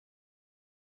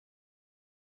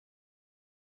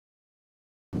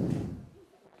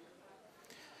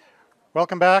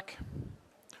Welcome back.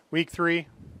 Week 3.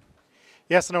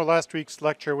 Yes, I know last week's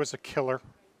lecture was a killer.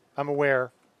 I'm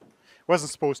aware. It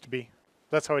wasn't supposed to be.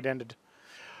 That's how it ended.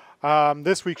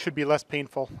 This week should be less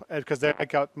painful because I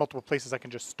got multiple places I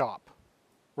can just stop.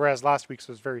 Whereas last week's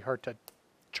was very hard to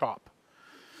chop.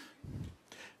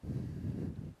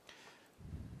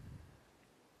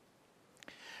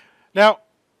 Now,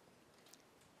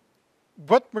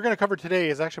 what we're going to cover today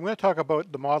is actually I'm going to talk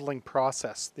about the modeling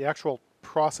process, the actual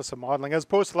process of modeling, as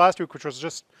opposed to last week, which was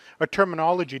just a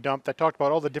terminology dump that talked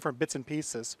about all the different bits and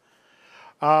pieces.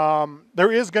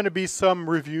 There is going to be some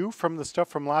review from the stuff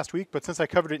from last week, but since I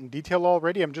covered it in detail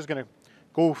already, I'm just going to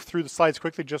go through the slides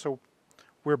quickly just so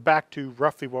we're back to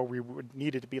roughly where we would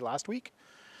need it to be last week.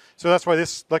 So that's why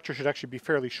this lecture should actually be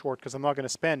fairly short, because I'm not going to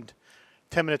spend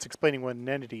 10 minutes explaining what an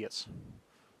entity is.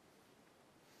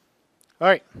 All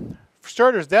right, for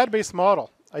starters, database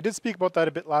model. I did speak about that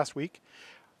a bit last week.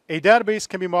 A database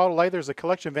can be modeled either as a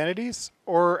collection of entities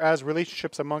or as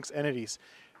relationships amongst entities.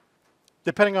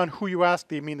 Depending on who you ask,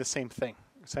 they mean the same thing,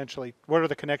 essentially. What are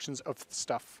the connections of the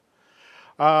stuff?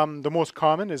 The most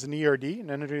common is an ERD,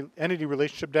 an entity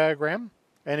relationship diagram,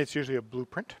 and it's usually a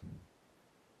blueprint.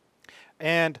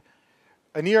 And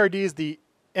an ERD is the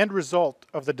end result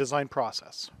of the design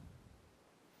process.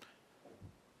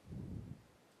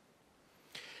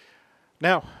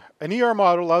 Now, an ER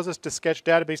model allows us to sketch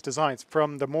database designs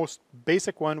from the most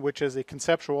basic one, which is a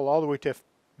conceptual, all the way to a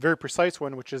very precise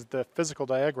one, which is the physical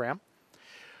diagram.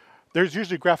 There's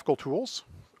usually graphical tools,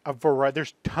 a variety,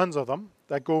 there's tons of them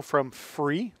that go from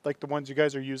free, like the ones you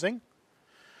guys are using,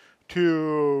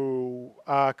 to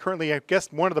currently, I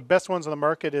guess one of the best ones on the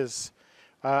market is,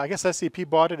 I guess SAP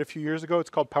bought it a few years ago. It's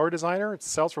called Power Designer. It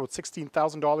sells for about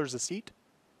 $16,000 a seat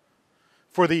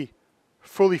for the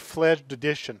fully fledged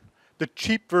edition. The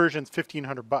cheap version's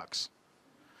 $1,500.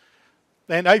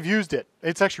 And I've used it.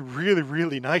 It's actually really,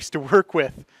 really nice to work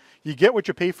with. You get what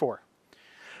you pay for.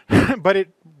 But it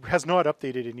has not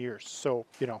updated in years. So,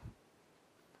 you know,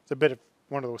 it's a bit of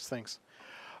one of those things.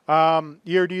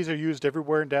 ERDs are used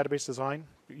everywhere in database design.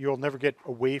 You'll never get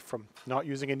away from not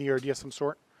using an ERD of some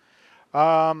sort.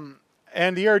 And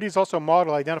the ERD is also a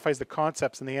model that identifies the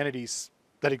concepts and the entities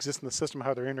that exist in the system,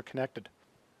 how they're interconnected.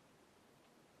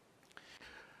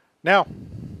 Now,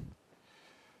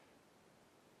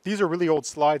 these are really old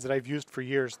slides that I've used for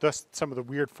years, thus some of the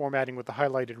weird formatting with the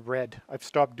highlighted red. I've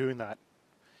stopped doing that.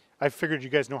 I figured you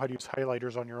guys know how to use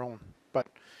highlighters on your own, but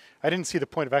I didn't see the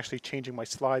point of actually changing my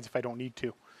slides if I don't need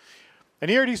to.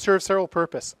 An ERD serves several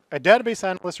purposes. A database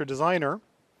analyst or designer,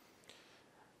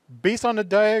 based on the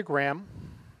diagram,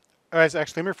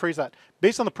 actually let me rephrase that,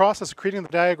 based on the process of creating the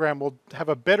diagram, will have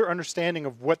a better understanding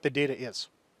of what the data is.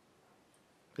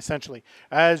 Essentially,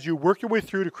 as you work your way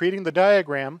through to creating the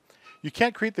diagram, you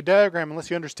can't create the diagram unless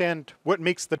you understand what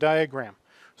makes the diagram.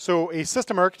 So a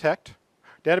system architect,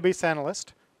 database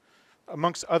analyst,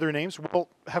 amongst other names, will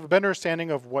have a better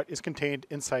understanding of what is contained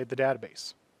inside the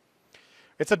database.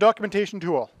 It's a documentation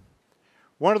tool.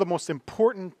 One of the most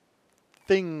important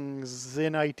things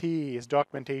in IT is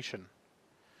documentation.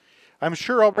 I'm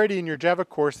sure already in your Java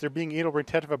course they're being a little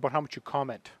retentive about how much you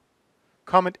comment.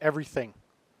 Comment everything.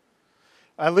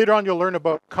 Later on, you'll learn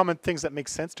about common things that make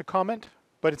sense to comment,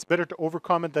 but it's better to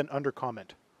over-comment than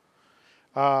under-comment.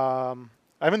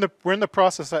 We're in the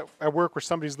process at work where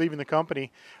somebody's leaving the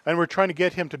company, and we're trying to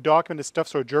get him to document his stuff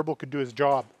so a gerbil could do his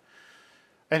job.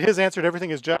 And his answer to everything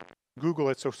is, just Google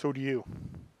it, so do you.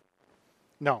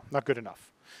 No, not good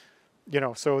enough. You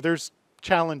know, so there's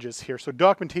challenges here. So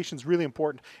documentation is really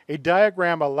important. A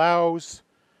diagram allows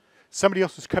somebody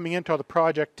else who's coming into the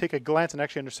project take a glance and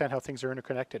actually understand how things are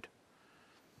interconnected.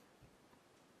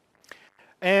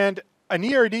 And an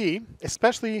ERD,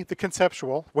 especially the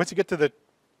conceptual, once you get to the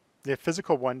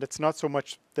physical one, that's not so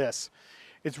much this.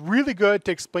 It's really good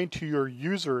to explain to your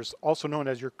users, also known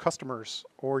as your customers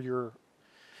or your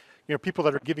people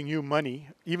that are giving you money,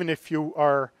 even if you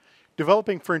are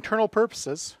developing for internal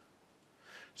purposes.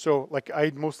 So like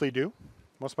I mostly do,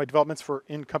 most of my developments for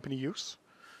in-company use.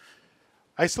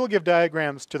 I still give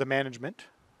diagrams to the management.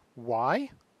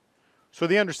 Why? So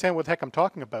they understand what the heck I'm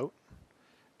talking about.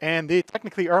 And they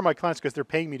technically are my clients because they're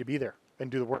paying me to be there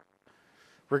and do the work.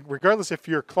 Regardless if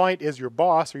your client is your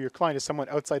boss or your client is someone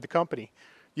outside the company,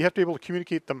 you have to be able to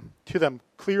communicate to them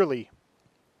clearly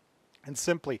and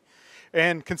simply.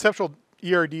 And conceptual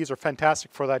ERDs are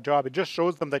fantastic for that job. It just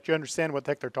shows them that you understand what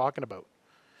the heck they're talking about.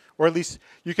 Or at least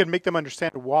you can make them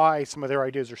understand why some of their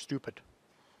ideas are stupid.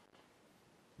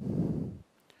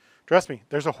 Trust me,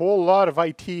 there's a whole lot of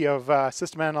IT, of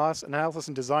system analysis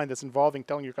and design that's involving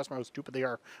telling your customer how stupid they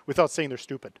are without saying they're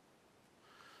stupid.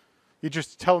 You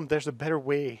just tell them there's a better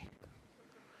way.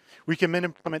 We can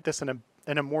implement this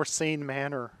in a more sane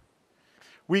manner.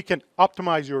 We can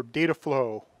optimize your data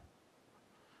flow.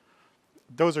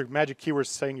 Those are magic keywords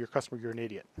saying to your customer you're an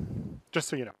idiot, just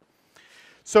so you know.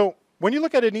 So when you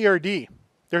look at an ERD,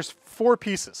 there's 4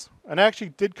 pieces, and I actually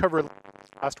did cover it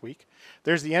last week.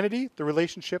 There's the entity, the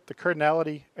relationship, the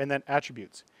cardinality, and then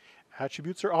attributes.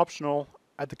 Attributes are optional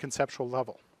at the conceptual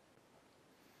level.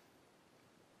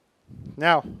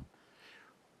 Now,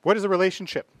 what is a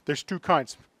relationship? There's 2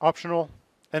 kinds, optional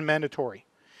and mandatory.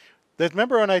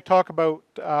 Remember when I talked about,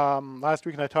 last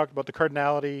week, and I talked about the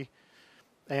cardinality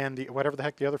and the, whatever the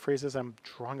heck the other phrase is, I'm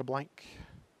drawing a blank.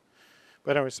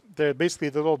 But anyways, they're basically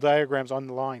the little diagrams on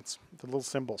the lines, the little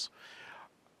symbols.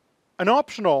 An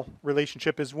optional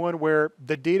relationship is one where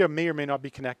the data may or may not be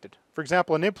connected. For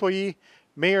example, an employee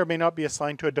may or may not be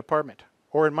assigned to a department,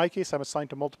 or in my case, I'm assigned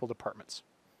to multiple departments.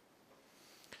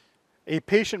 A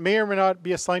patient may or may not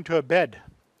be assigned to a bed.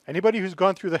 Anybody who's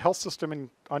gone through the health system in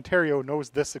Ontario knows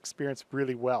this experience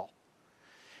really well.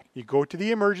 You go to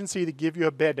the emergency, they give you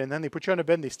a bed, and then they put you on a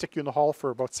bed and they stick you in the hall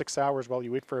for about 6 hours while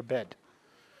you wait for a bed.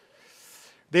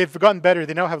 They've gotten better.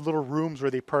 They now have little rooms where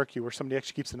they park you, where somebody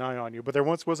actually keeps an eye on you. But there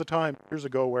once was a time, years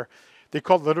ago, where they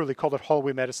literally called it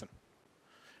hallway medicine.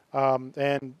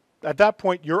 And at that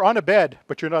point, you're on a bed,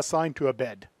 but you're not assigned to a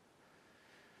bed.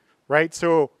 Right?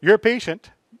 So you're a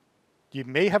patient. You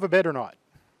may have a bed or not,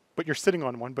 but you're sitting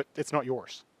on one, but it's not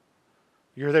yours.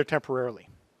 You're there temporarily.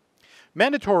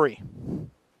 Mandatory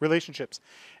relationships.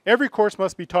 Every course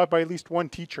must be taught by at least one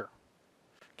teacher.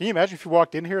 Can you imagine if you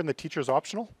walked in here and the teacher's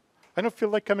optional? I don't feel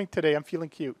like coming today. I'm feeling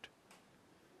cute.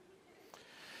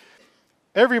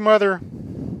 Every mother,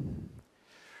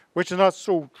 which is not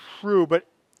so true, but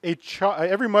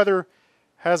every mother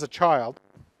has a child,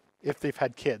 if they've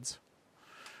had kids.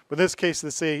 But in this case,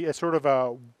 it's sort of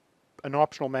an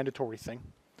optional mandatory thing.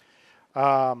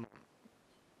 But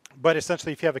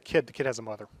essentially, if you have a kid, the kid has a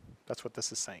mother. That's what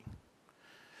this is saying.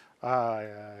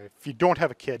 If you don't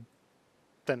have a kid,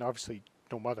 then obviously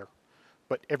no mother.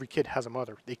 But every kid has a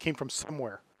mother. They came from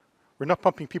somewhere. We're not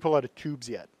pumping people out of tubes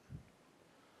yet.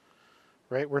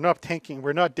 Right? We're not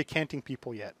decanting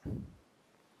people yet.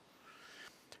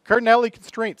 Cardinality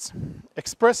constraints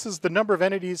expresses the number of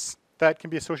entities that can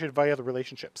be associated via the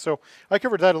relationship. So I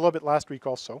covered that a little bit last week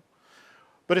also.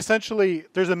 But essentially,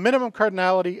 there's a minimum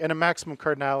cardinality and a maximum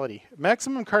cardinality.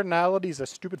 Maximum cardinality is a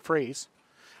stupid phrase.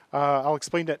 I'll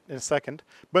explain that in a second.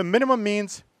 But minimum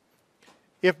means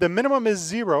if the minimum is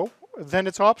 0, then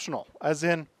it's optional. As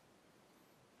in,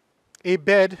 a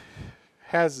bed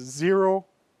has 0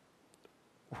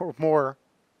 or more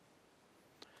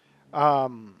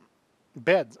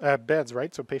beds,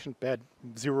 right? So patient bed,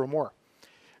 0 or more.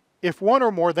 If 1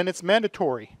 or more, then it's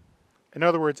mandatory. In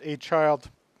other words, a child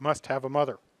must have a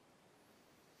mother.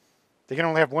 They can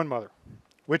only have one mother,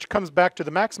 which comes back to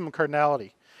the maximum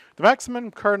cardinality. The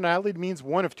maximum cardinality means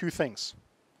one of 2 things.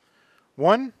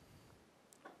 1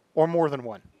 or more than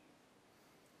 1.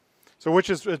 So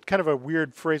which is kind of a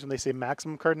weird phrase when they say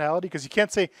maximum cardinality, because you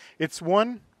can't say it's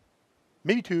 1,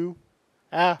 maybe 2,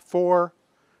 4.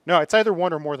 No, it's either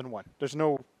 1 or more than 1. There's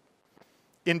no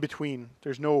in between.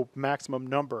 There's no maximum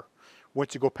number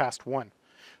once you go past 1.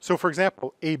 So for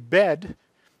example, a bed,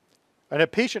 and a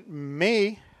patient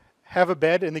may have a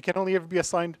bed and they can only ever be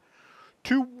assigned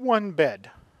to 1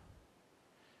 bed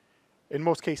in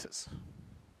most cases.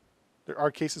 There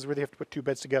are cases where they have to put 2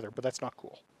 beds together, but that's not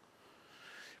cool.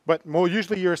 But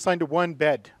usually you're assigned to 1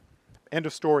 bed. End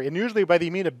of story. And usually by the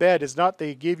mean of bed is not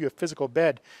they gave you a physical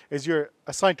bed, is you're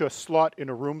assigned to a slot in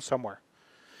a room somewhere.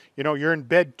 You know, you're in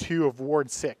bed 2 of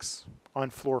ward 6 on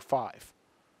floor 5.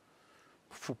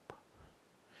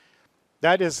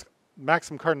 That is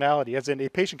maximum cardinality, as in a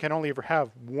patient can only ever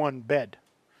have 1 bed.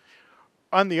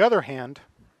 On the other hand,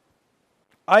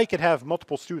 I could have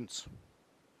multiple students.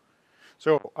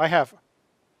 So I have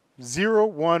 0,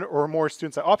 1, or more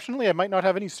students. Optionally, I might not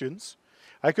have any students.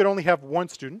 I could only have 1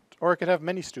 student, or I could have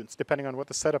many students, depending on what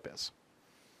the setup is.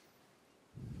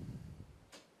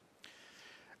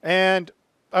 And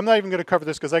I'm not even going to cover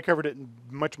this because I covered it in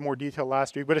much more detail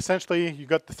last week. But essentially, you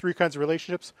got the 3 kinds of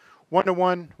relationships: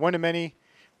 one-to-one, one-to-many,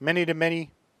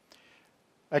 many-to-many.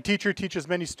 A teacher teaches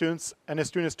many students, and a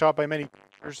student is taught by many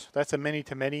teachers. That's a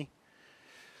many-to-many.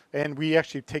 And we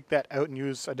actually take that out and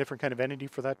use a different kind of entity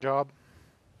for that job.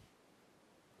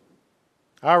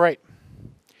 All right.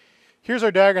 Here's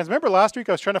our diagrams. Remember last week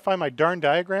I was trying to find my darn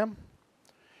diagram?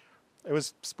 It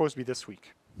was supposed to be this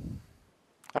week.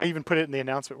 I even put it in the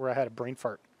announcement where I had a brain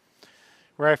fart,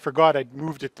 where I forgot I'd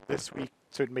moved it to this week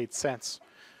so it made sense.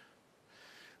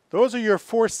 Those are your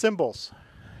 4 symbols.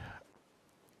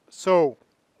 So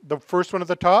the first one at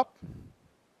the top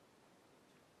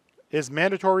is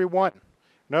mandatory 1.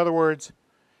 In other words,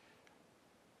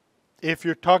 if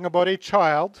you're talking about a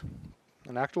child,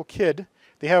 an actual kid,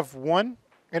 they have one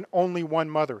and only one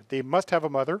mother. They must have a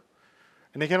mother,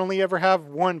 and they can only ever have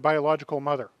one biological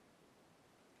mother.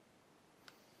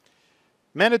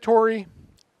 Mandatory,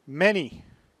 many.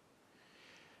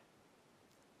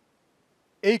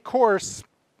 A course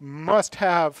must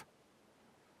have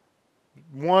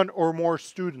one or more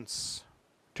students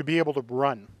to be able to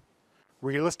run.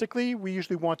 Realistically, we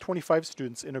usually want 25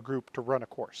 students in a group to run a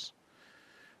course.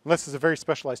 Unless it's a very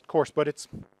specialized course, but it's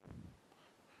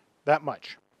that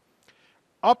much.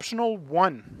 Optional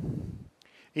 1.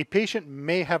 A patient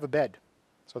may have a bed.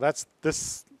 So that's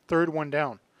this third one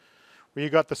down, where you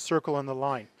got the circle and the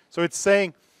line. So it's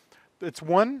saying it's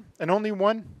 1 and only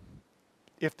 1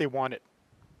 if they want it,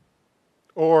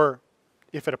 or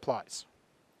if it applies.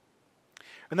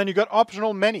 And then you got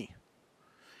optional many,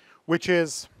 which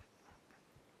is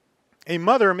a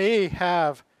mother may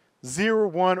have 0,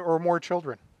 1, or more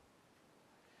children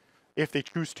if they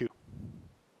choose to.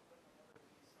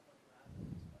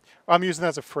 I'm using that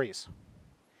as a phrase.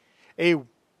 A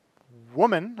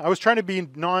woman, I was trying to be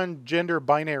non-gender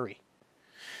binary.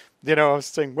 You know, I was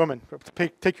saying woman,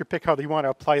 take your pick how you want to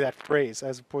apply that phrase,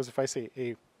 as opposed if I say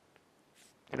a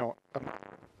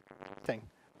thing.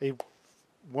 A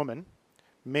woman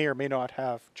may or may not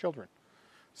have children.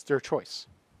 It's their choice.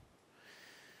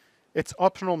 It's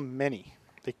optional many.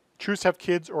 They choose to have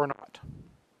kids or not.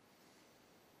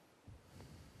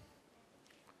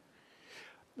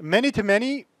 Many to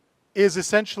many is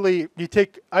essentially you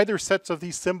take either sets of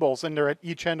these symbols and they're at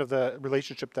each end of the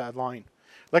relationship to that line.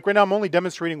 Like right now I'm only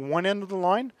demonstrating one end of the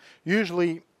line.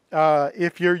 Usually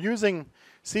if you're using,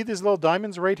 see these little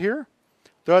diamonds right here?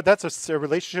 That's a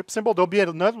relationship symbol. There'll be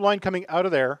another line coming out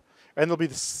of there, and there'll be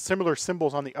the similar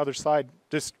symbols on the other side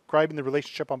describing the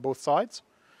relationship on both sides.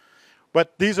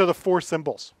 But these are the 4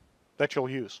 symbols that you'll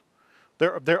use.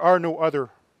 There are no other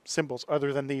symbols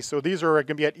other than these. So these are going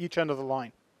to be at each end of the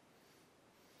line.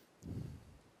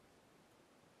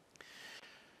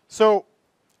 So,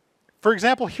 for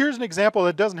example, here's an example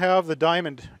that doesn't have the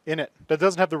diamond in it, that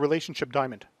doesn't have the relationship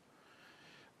diamond.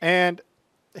 And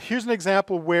here's an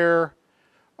example where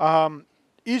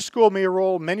each school may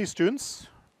enroll many students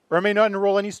or may not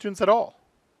enroll any students at all.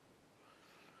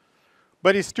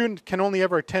 But a student can only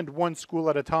ever attend one school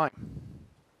at a time.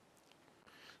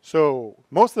 So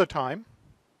most of the time,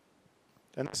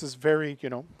 and this is very,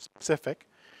 specific,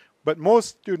 but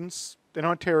most students in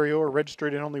Ontario are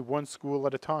registered in only one school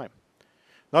at a time.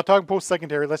 Not talking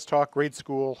post-secondary, let's talk grade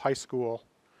school, high school,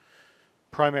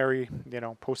 primary,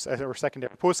 post or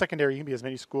secondary. Post-secondary, you can be as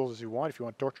many schools as you want if you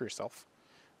want to torture yourself.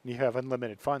 And you have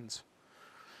unlimited funds.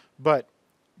 But,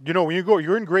 when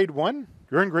you're in grade 1,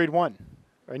 you're in grade 1.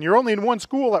 And you're only in one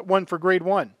school at 1 for grade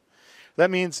 1.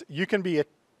 That means you can be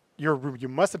you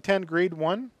must attend grade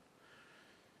 1,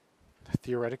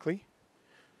 theoretically.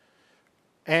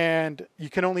 And you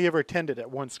can only ever attend it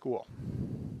at one school.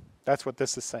 That's what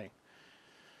this is saying.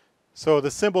 So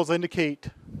the symbols indicate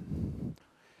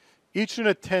each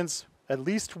student attends at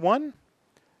least 1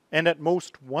 and at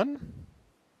most 1.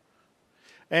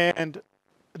 And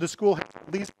the school has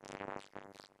at least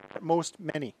at most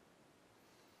many.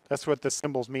 That's what the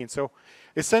symbols mean. So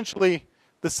essentially,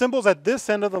 the symbols at this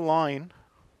end of the line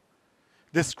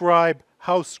describe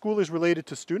how school is related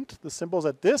to student. The symbols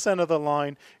at this end of the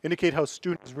line indicate how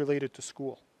student is related to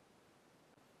school.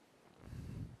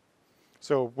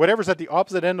 So whatever's at the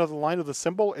opposite end of the line of the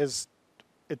symbol it's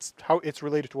how it's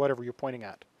related to whatever you're pointing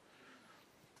at.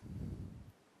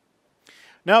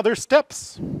 Now there's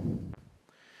steps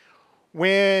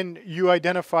when you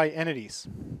identify entities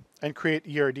and create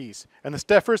ERDs. And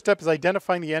the first step is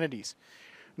identifying the entities.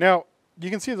 Now, you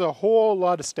can see there's a whole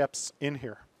lot of steps in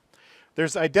here.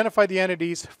 There's identify the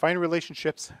entities, find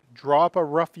relationships, draw up a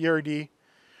rough ERD,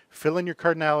 fill in your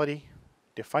cardinality,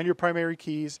 define your primary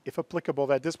keys, if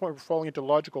applicable. At this point, we're falling into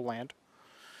logical land.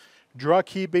 Draw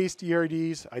key-based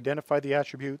ERDs, identify the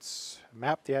attributes,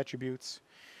 map the attributes,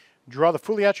 draw the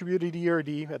fully attributed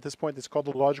ERD. At this point, it's called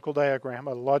the logical diagram,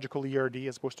 a logical ERD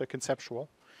as opposed to a conceptual.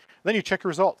 Then you check your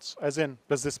results, as in,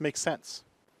 does this make sense?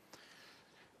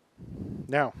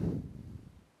 Now,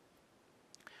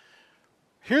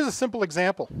 here's a simple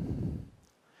example.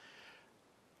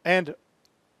 And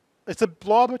it's a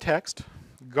blob of text.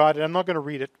 Got it. I'm not going to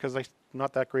read it because I'm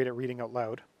not that great at reading out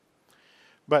loud.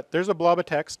 But there's a blob of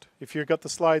text. If you've got the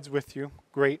slides with you,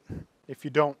 great. If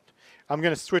you don't, I'm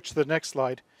going to switch to the next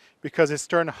slide because it's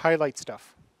starting to highlight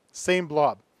stuff. Same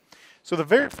blob. So the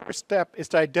very first step is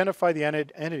to identify the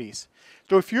entities.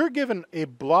 So if you're given a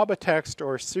blob of text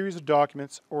or a series of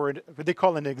documents or what they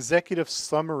call an executive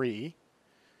summary,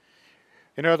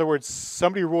 in other words,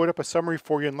 somebody wrote up a summary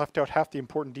for you and left out half the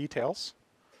important details,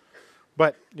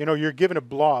 but you're given a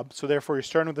blob, so therefore you're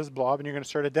starting with this blob and you're going to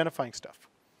start identifying stuff.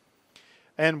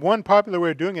 And one popular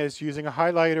way of doing it is using a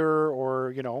highlighter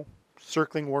or,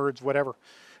 circling words, whatever.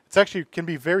 It's actually can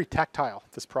be very tactile,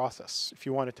 this process, if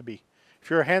you want it to be. If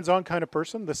you're a hands-on kind of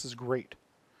person, this is great.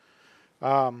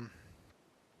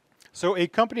 So a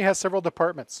company has several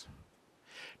departments.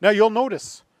 Now you'll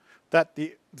notice that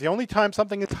the only time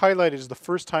something is highlighted is the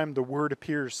first time the word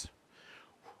appears,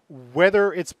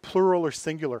 whether it's plural or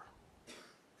singular.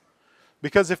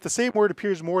 Because if the same word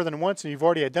appears more than once and you've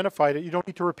already identified it, you don't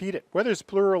need to repeat it. Whether it's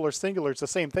plural or singular, it's the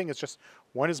same thing. It's just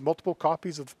one is multiple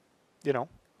copies of,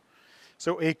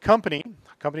 So a company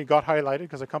got highlighted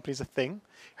because a company is a thing,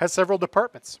 has several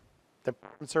departments.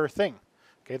 Departments are a thing.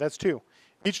 Okay, that's two.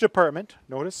 Each department,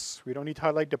 notice we don't need to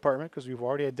highlight department because we've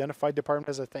already identified department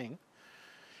as a thing,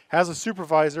 has a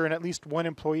supervisor and at least one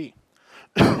employee.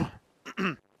 And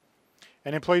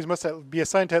employees must be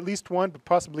assigned to at least one, but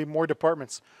possibly more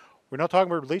departments. We're not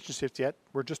talking about relationships yet.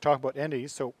 We're just talking about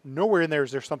entities. So nowhere in there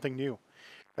is there something new.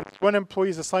 One employee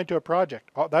is assigned to a project.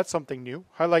 Oh, that's something new.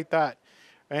 Highlight that.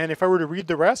 And if I were to read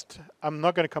the rest, I'm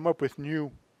not going to come up with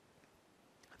new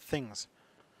things.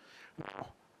 Now,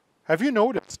 have you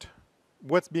noticed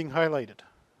what's being highlighted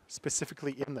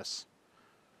specifically in this?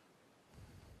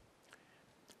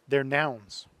 They're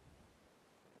nouns.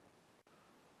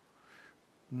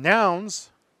 Nouns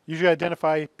usually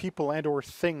identify people and or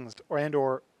things and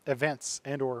or events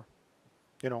and or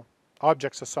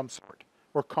objects of some sort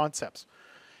or concepts.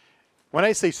 When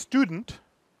I say student,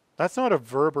 that's not a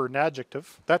verb or an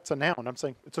adjective. That's a noun. I'm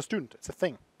saying it's a student. It's a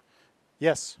thing.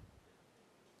 Yes.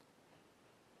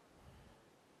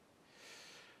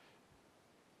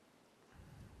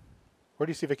 Where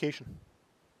do you see vacation?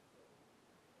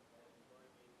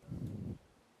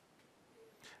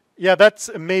 Yeah, that's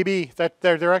maybe that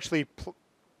they're actually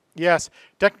yes,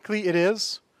 technically it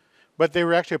is, but they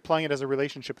were actually applying it as a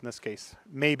relationship in this case.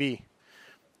 Maybe.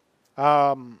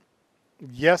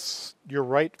 Yes, you're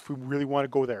right if we really want to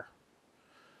go there.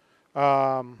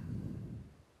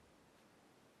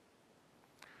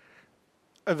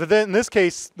 Then in this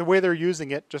case, the way they're using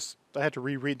it, I had to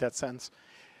reread that sentence.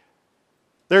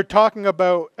 They're talking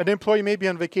about an employee may be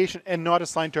on vacation and not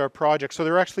assigned to a project. So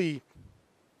they're actually,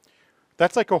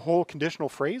 that's like a whole conditional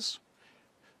phrase.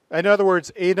 In other words,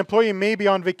 an employee may be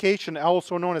on vacation,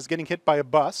 also known as getting hit by a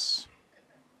bus,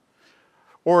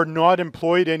 or not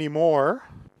employed anymore,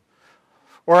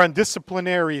 or on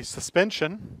disciplinary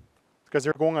suspension, because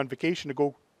they're going on vacation to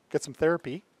go get some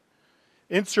therapy.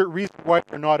 Insert reason why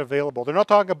they're not available. They're not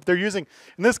talking, they're using,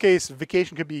 in this case,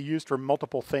 vacation could be used for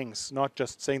multiple things, not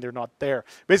just saying they're not there.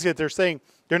 Basically, they're saying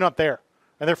they're not there,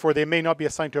 and therefore they may not be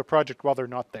assigned to a project while they're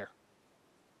not there.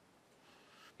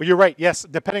 But you're right, yes,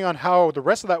 depending on how the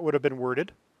rest of that would have been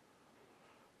worded,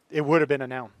 it would have been a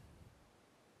noun.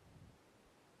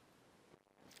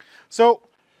 So,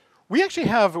 we actually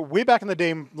have, way back in the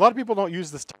day, a lot of people don't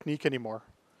use this technique anymore,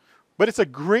 but it's a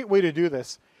great way to do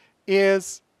this,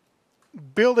 is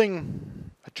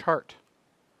building a chart.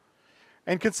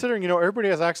 And considering, everybody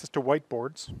has access to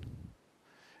whiteboards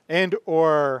and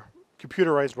or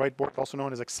computerized whiteboards, also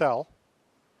known as Excel,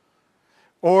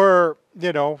 or,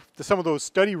 some of those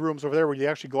study rooms over there where you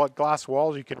actually got glass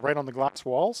walls, you can write on the glass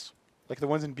walls, like the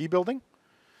ones in B building.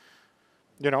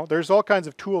 There's all kinds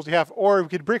of tools you have, or we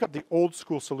could break up the old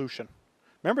school solution.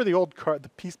 Remember the old the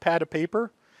piece pad of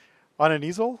paper on an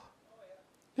easel?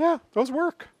 Yeah, those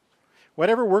work.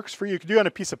 Whatever works for you. You can do it on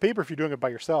a piece of paper if you're doing it by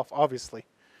yourself, obviously.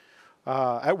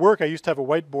 At work, I used to have a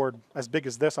whiteboard as big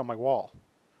as this on my wall.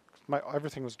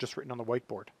 Everything was just written on the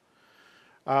whiteboard.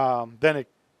 Then it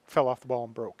fell off the wall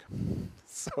and broke.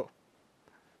 So,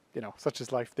 such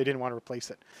is life. They didn't want to replace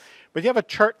it. But you have a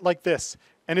chart like this,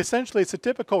 and essentially it's a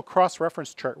typical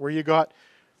cross-reference chart where you got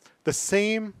the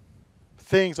same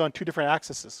things on two different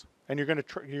axes, and you're going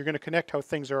to connect how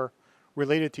things are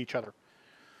related to each other.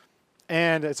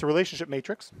 And it's a relationship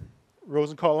matrix, rows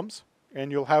and columns,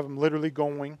 and you'll have them literally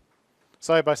going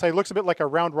side by side. It looks a bit like a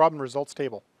round-robin results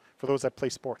table for those that play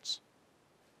sports.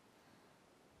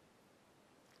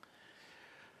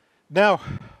 Now,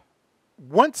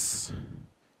 once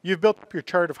you've built up your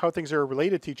chart of how things are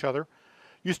related to each other,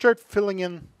 you start filling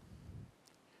in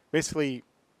basically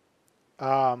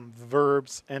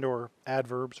verbs and or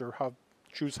adverbs or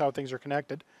choose how things are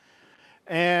connected.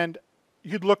 And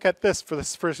you'd look at this for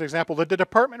this first example, the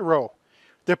department row.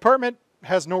 Department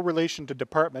has no relation to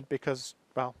department because,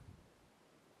 well,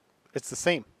 It's the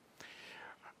same.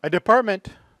 A department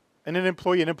and an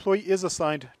employee is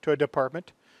assigned to a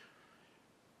department.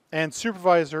 And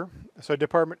supervisor, so a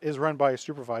department is run by a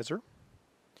supervisor.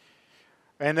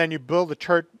 And then you build a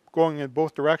chart going in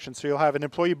both directions. So you'll have an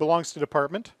employee belongs to the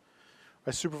department,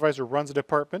 a supervisor runs a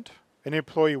department, an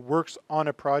employee works on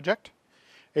a project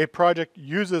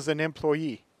uses an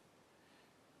employee.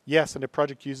 Yes, and a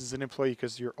project uses an employee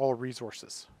because you're all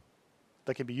resources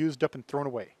that can be used up and thrown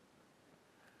away.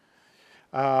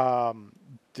 Do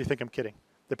you think I'm kidding?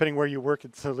 Depending where you work,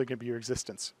 it's only going to be your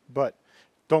existence. But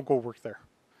don't go work there.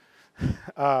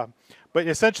 But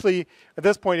essentially, at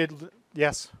this point,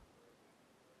 yes?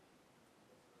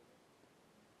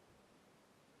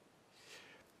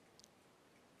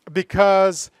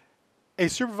 Because a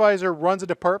supervisor runs a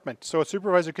department. So a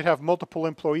supervisor could have multiple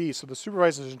employees. So the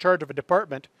supervisor is in charge of a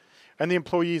department, and the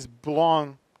employees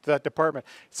belong to that department.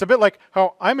 It's a bit like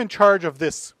how I'm in charge of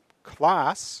this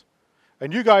class,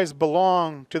 and you guys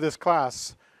belong to this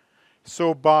class.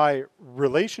 So by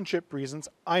relationship reasons,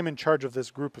 I'm in charge of this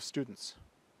group of students.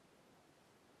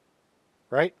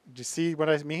 Right? Do you see what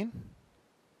I mean?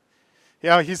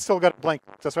 Yeah, he's still got a blank.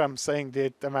 That's what I'm saying.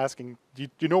 I'm asking, do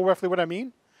you know roughly what I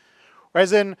mean?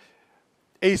 As in,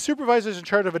 a supervisor is in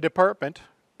charge of a department,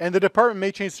 and the department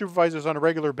may change supervisors on a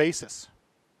regular basis.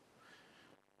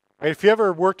 Right? If you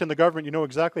ever worked in the government, you know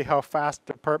exactly how fast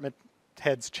department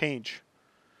heads change.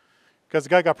 Because the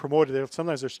guy got promoted,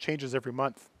 sometimes there's changes every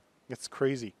month. It's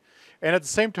crazy. And at the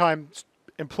same time,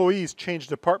 employees change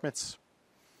departments.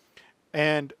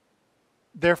 And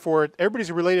therefore,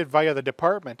 everybody's related via the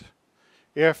department.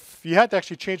 If you had to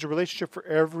actually change the relationship for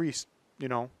every,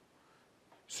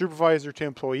 supervisor to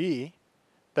employee,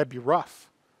 that'd be rough.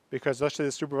 Because let's say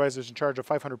the supervisor is in charge of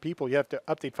 500 people, you have to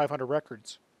update 500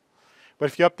 records. But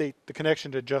if you update the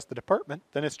connection to just the department,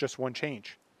 then it's just one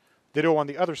change. Ditto on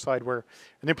the other side where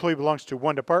an employee belongs to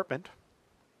one department.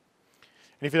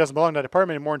 And if he doesn't belong to that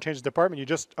department anymore and changes the department, you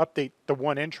just update the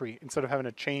one entry instead of having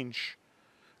to change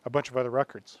a bunch of other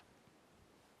records.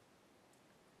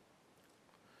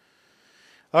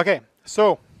 Okay,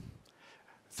 so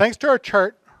thanks to our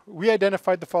chart, we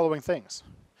identified the following things.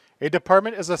 A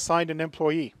department is assigned an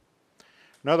employee.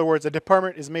 In other words, a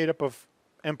department is made up of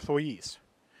employees.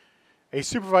 A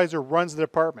supervisor runs the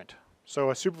department.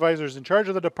 So a supervisor is in charge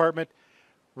of the department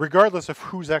regardless of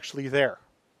who's actually there.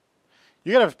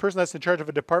 You gotta have a person that's in charge of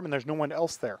a department, there's no one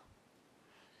else there.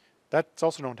 That's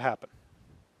also known to happen.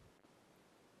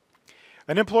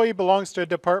 An employee belongs to a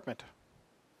department.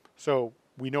 So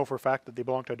we know for a fact that they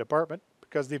belong to a department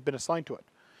because they've been assigned to it.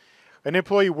 An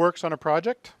employee works on a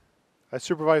project. A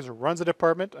supervisor runs a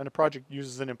department, and a project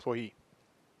uses an employee.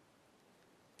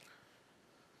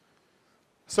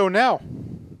 So now,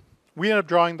 we end up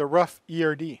drawing the rough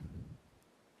ERD.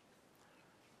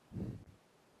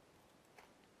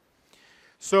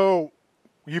 So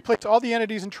you place all the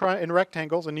entities in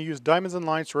rectangles, and you use diamonds and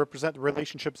lines to represent the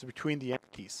relationships between the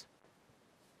entities.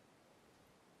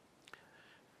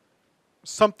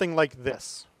 Something like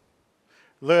this.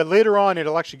 Later on,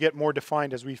 it'll actually get more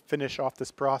defined as we finish off this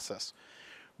process.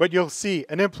 But you'll see,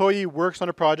 an employee works on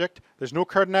a project. There's no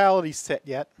cardinality set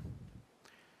yet.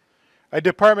 A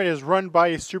department is run by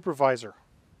a supervisor.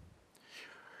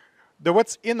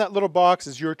 What's in that little box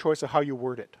is your choice of how you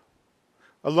word it.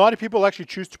 A lot of people actually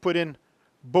choose to put in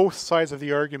both sides of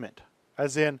the argument.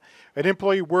 As in, an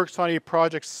employee works on a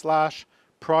project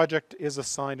 / project is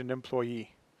assigned an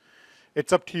employee.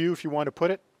 It's up to you if you want to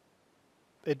put it.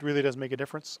 It really does make a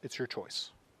difference. It's your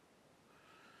choice.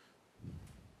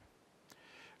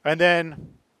 And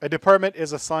then a department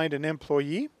is assigned an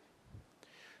employee.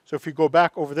 So if you go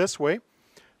back over this way,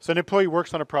 so an employee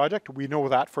works on a project. We know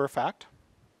that for a fact.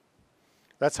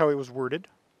 That's how it was worded.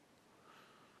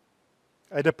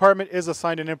 A department is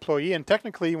assigned an employee, and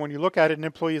technically when you look at it, an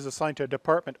employee is assigned to a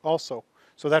department also.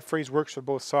 So that phrase works for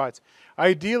both sides.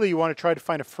 Ideally, you want to try to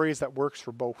find a phrase that works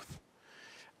for both.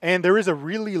 And there is a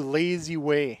really lazy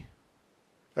way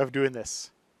of doing this.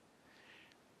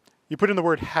 You put in the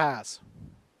word has.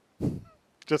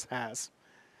 Just has.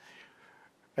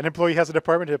 An employee has a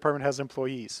department has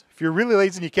employees. If you're really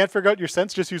lazy and you can't figure out your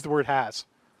sentence, just use the word has.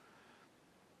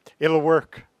 It'll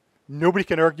work. Nobody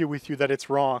can argue with you that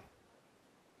it's wrong.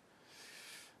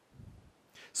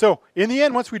 So, in the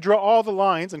end, once we draw all the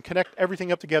lines and connect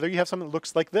everything up together, you have something that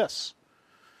looks like this.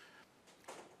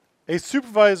 A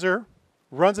supervisor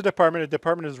runs a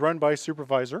department is run by a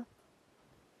supervisor.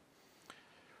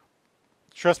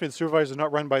 Trust me, the supervisor is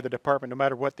not run by the department, no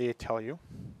matter what they tell you.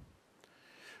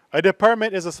 A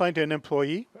department is assigned to an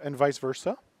employee, and vice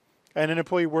versa, and an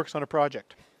employee works on a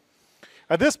project.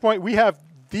 At this point, we have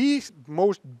the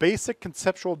most basic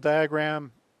conceptual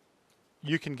diagram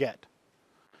you can get.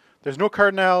 There's no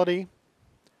cardinality,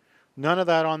 none of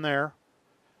that on there.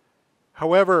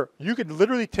 However, you could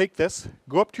literally take this,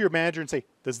 go up to your manager and say,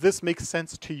 does this make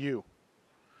sense to you?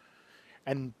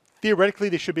 And theoretically,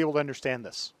 they should be able to understand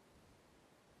this,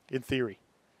 in theory.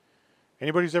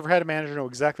 Anybody who's ever had a manager know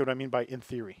exactly what I mean by in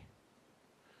theory.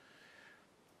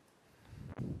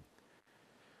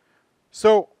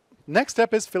 So, next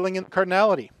step is filling in the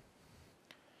cardinality.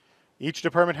 Each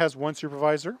department has one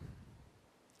supervisor.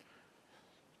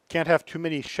 Can't have too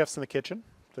many chefs in the kitchen.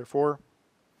 Therefore,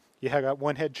 you have got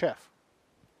one head chef.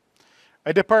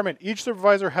 A department. Each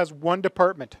supervisor has one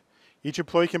department. Each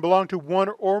employee can belong to one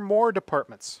or more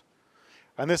departments.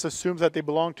 And this assumes that they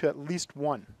belong to at least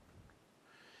one.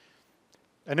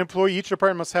 An employee, each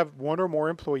department must have one or more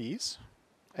employees.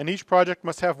 And each project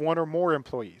must have one or more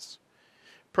employees.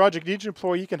 Project, each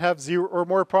employee can have 0 or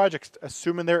more projects,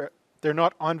 assuming they're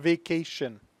not on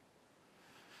vacation.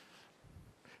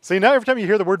 So now every time you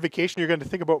hear the word vacation, you're going to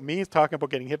think about me talking about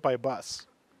getting hit by a bus.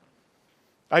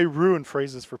 I ruin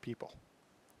phrases for people.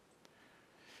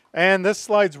 And this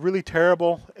slide's really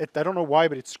terrible. I don't know why,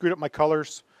 but it screwed up my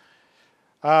colors.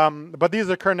 But these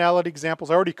are cardinality examples.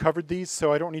 I already covered these,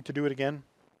 so I don't need to do it again.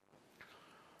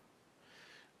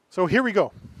 So here we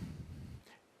go.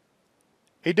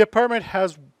 A department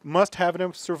must have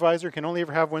a supervisor, can only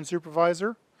ever have one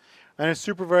supervisor. And a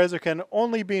supervisor can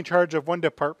only be in charge of one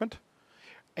department.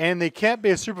 And they can't be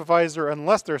a supervisor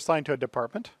unless they're assigned to a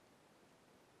department.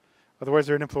 Otherwise,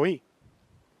 they're an employee.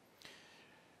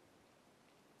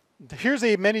 Here's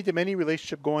a many-to-many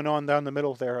relationship going on down the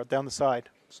middle there, down the side.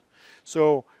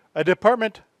 So a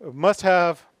department must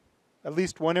have at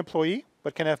least one employee,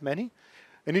 but can have many.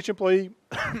 And each employee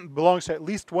belongs to at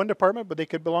least one department, but they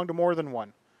could belong to more than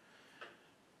one.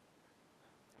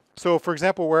 So for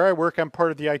example, where I work, I'm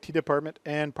part of the IT department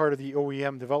and part of the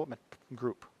OEM development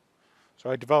group.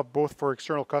 So I develop both for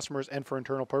external customers and for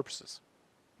internal purposes.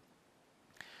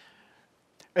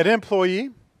 An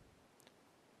employee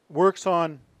works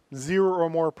on 0 or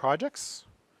more projects,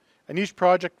 and each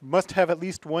project must have at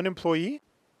least one employee,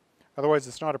 otherwise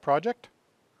it's not a project,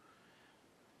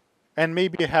 and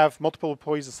maybe have multiple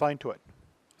employees assigned to it.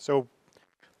 So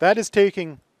that is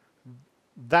taking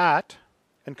that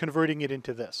and converting it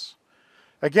into this.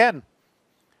 Again,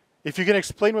 if you can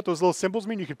explain what those little symbols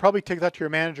mean, you could probably take that to your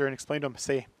manager and explain to them,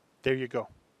 say, there you go.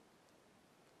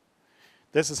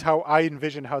 This is how I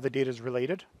envision how the data is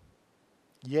related.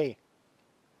 Yay.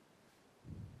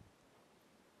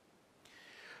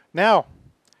 Now,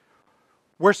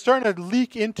 we're starting to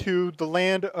leak into the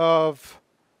land of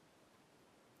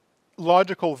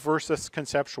logical versus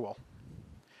conceptual.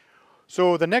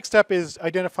 So the next step is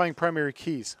identifying primary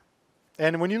keys.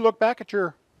 And when you look back at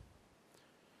your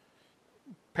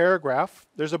paragraph,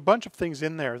 there's a bunch of things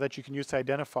in there that you can use to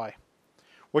identify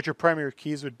what your primary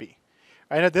keys would be.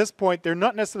 And at this point, they're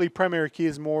not necessarily primary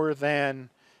keys more than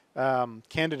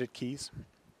candidate keys.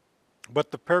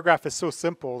 But the paragraph is so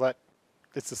simple that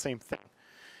it's the same thing.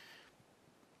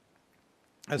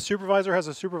 A supervisor has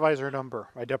a supervisor number.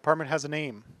 A department has a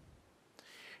name.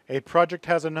 A project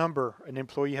has a number. An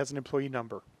employee has an employee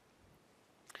number.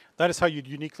 That is how you'd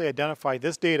uniquely identify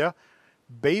this data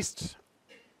based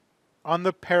on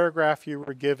the paragraph you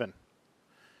were given.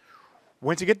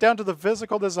 Once you get down to the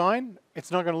physical design, it's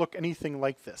not going to look anything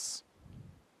like this.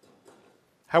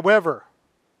 However,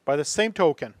 by the same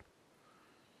token,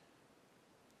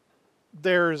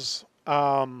 there's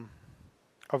a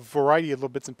variety of little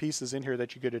bits and pieces in here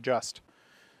that you could adjust.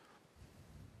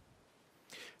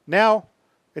 Now,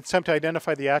 it's time to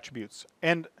identify the attributes.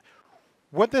 And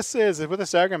what this is what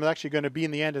this diagram is actually going to be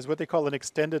in the end is what they call an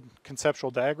extended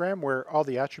conceptual diagram, where all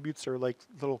the attributes are like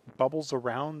little bubbles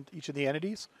around each of the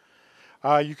entities.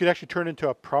 You could actually turn into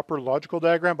a proper logical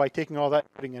diagram by taking all that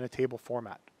and putting it in a table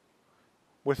format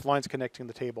with lines connecting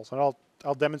the tables. And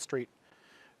I'll demonstrate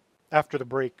after the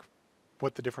break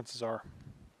what the differences are.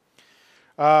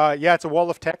 Yeah, it's a wall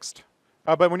of text.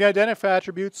 But when you identify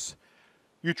attributes,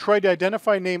 you try to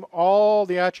identify and name all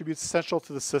the attributes essential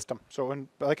to the system. So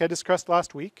like I discussed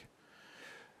last week,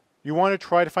 you want to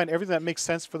try to find everything that makes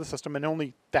sense for the system and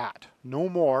only that. No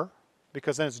more,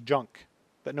 because then it's junk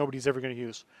that nobody's ever going to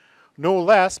use. No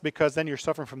less, because then you're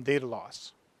suffering from data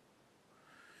loss.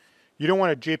 You don't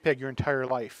want to JPEG your entire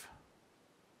life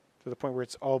to the point where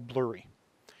it's all blurry.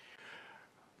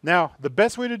 Now, the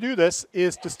best way to do this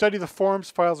is to study the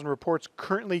forms, files, and reports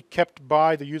currently kept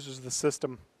by the users of the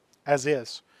system as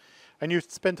is. And you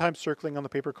spend time circling on the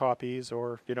paper copies,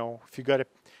 or if you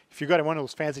got one of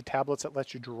those fancy tablets that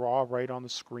lets you draw right on the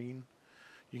screen,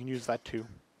 you can use that too.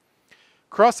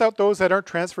 Cross out those that aren't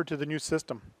transferred to the new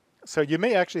system. So you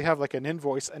may actually have like an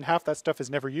invoice and half that stuff is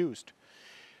never used.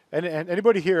 And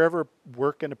anybody here ever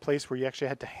work in a place where you actually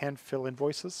had to hand fill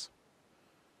invoices?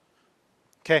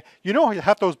 Okay, you know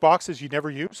half those boxes you never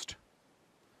used?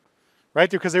 Right,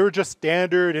 because they were just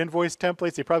standard invoice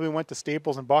templates. They probably went to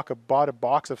Staples and bought a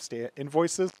box of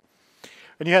invoices.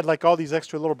 And you had like all these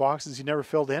extra little boxes you never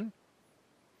filled in.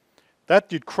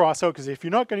 That you'd cross out, because if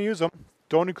you're not going to use them,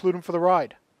 don't include them for the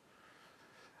ride.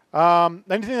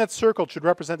 Anything that's circled should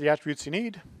represent the attributes you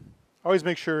need. Always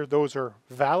make sure those are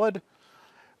valid.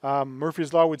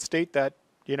 Murphy's Law would state that,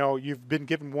 you know, you've been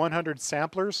given 100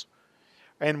 samplers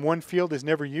and one field is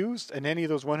never used, and any of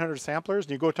those 100 samplers,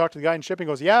 and you go talk to the guy in shipping,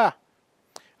 goes, yeah,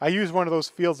 I use one of those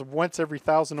fields once every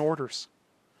 1,000 orders.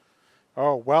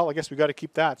 Oh, well, I guess we got to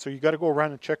keep that. So you got to go around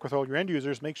and check with all your end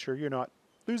users, make sure you're not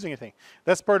losing anything.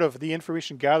 That's part of the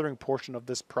information gathering portion of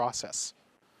this process.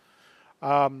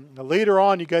 Later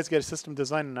on, you guys get a system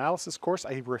design analysis course.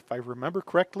 If I remember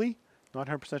correctly, not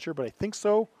 100% sure, but I think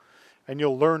so. And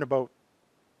you'll learn about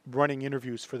running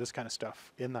interviews for this kind of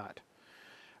stuff in that.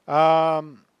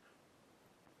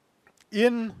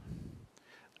 In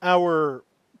our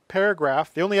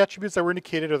paragraph, the only attributes that were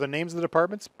indicated are the names of the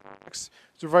departments,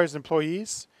 supervisors,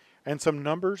 employees, and some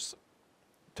numbers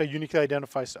to uniquely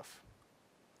identify stuff.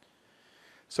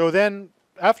 So then,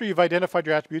 after you've identified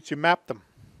your attributes, you map them.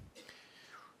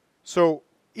 So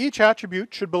each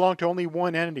attribute should belong to only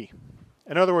one entity.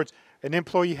 In other words, an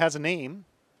employee has a name.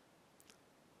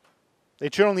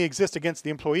 It should only exist against the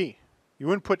employee. You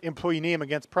wouldn't put employee name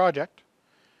against project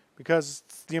because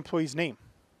it's the employee's name.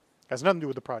 It has nothing to do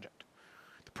with the project.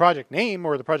 The project name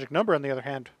or the project number, on the other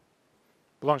hand,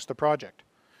 belongs to the project.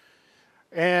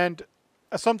 And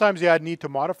sometimes you need to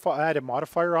add a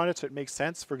modifier on it so it makes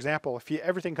sense. For example, if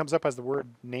everything comes up as the word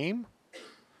name,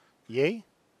 yay,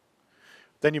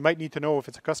 then you might need to know if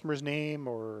it's a customer's name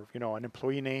or, you know, an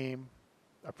employee name,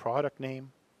 a product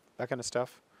name, that kind of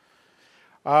stuff.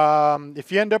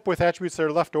 If you end up with attributes that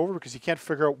are left over because you can't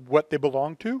figure out what they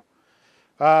belong to,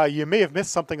 you may have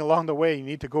missed something along the way. You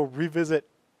need to go revisit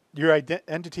your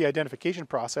entity identification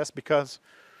process because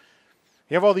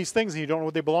you have all these things and you don't know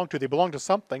what they belong to. They belong to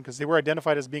something because they were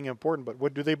identified as being important, but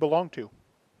what do they belong to?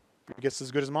 Your guess is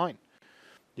as good as mine.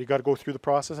 You got to go through the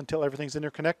process until everything's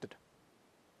interconnected.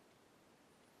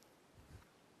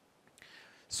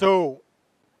 So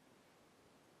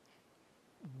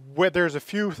there's a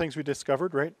few things we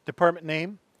discovered, right? Department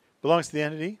name belongs to the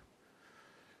entity.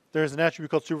 There's an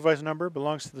attribute called supervisor number,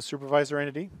 belongs to the supervisor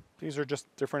entity. These are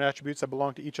just different attributes that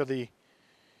belong to each of the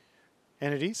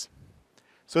entities.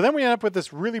 So then we end up with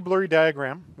this really blurry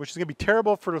diagram, which is going to be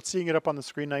terrible for seeing it up on the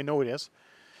screen. I know it is.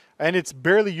 And it's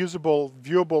barely usable,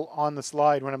 viewable on the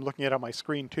slide when I'm looking at it on my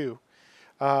screen too.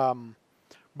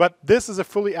 But this is a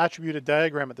fully attributed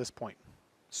diagram at this point.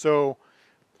 So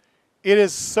it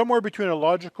is somewhere between a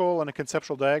logical and a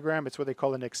conceptual diagram. It's what they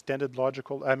call an extended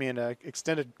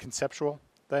conceptual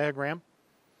diagram.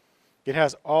 It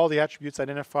has all the attributes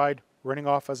identified running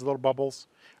off as little bubbles.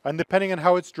 And depending on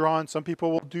how it's drawn, some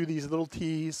people will do these little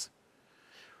T's.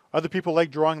 Other people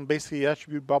like drawing basically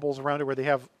attribute bubbles around it where they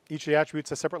have each of the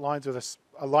attributes as separate lines with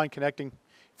a line connecting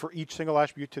for each single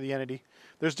attribute to the entity.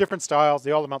 There's different styles.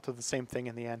 They all amount to the same thing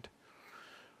in the end.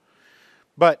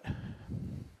 But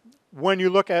when you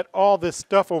look at all this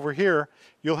stuff over here,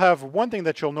 you'll have one thing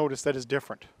that you'll notice that is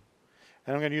different.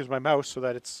 And I'm going to use my mouse so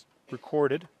that it's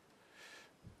recorded.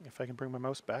 If I can bring my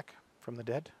mouse back from the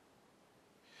dead.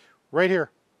 Right here.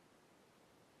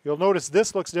 You'll notice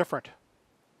this looks different.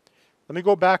 Let me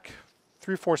go back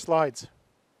 3-4 slides.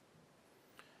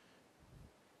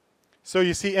 So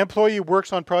you see employee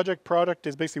works on project. Product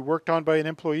is basically worked on by an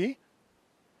employee.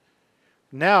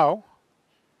 Now,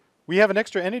 we have an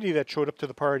extra entity that showed up to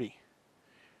the party.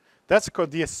 That's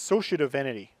called the associative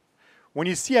entity. When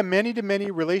you see a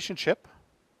many-to-many relationship,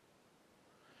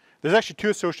 there's actually 2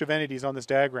 associative entities on this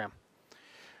diagram,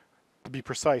 to be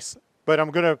precise. But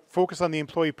I'm going to focus on the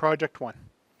employee project one.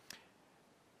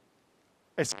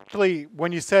 Essentially,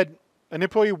 when you said an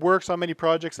employee works on many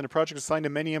projects and a project is assigned to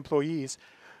many employees,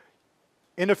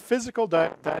 in a physical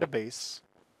database,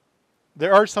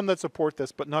 there are some that support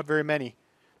this, but not very many.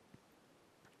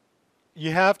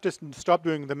 You have to stop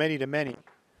doing the many-to-many,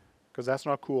 because that's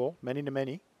not cool,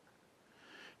 many-to-many,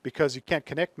 because you can't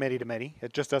connect many-to-many.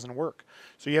 It just doesn't work.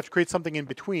 So you have to create something in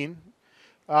between.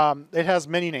 It has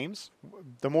many names.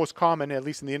 The most common, at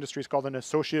least in the industry, is called an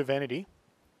associative entity.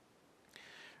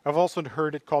 I've also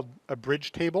heard it called a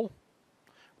bridge table,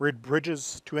 where it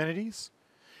bridges 2 entities.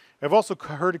 I've also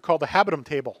heard it called a habitum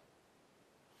table.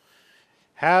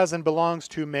 Has and belongs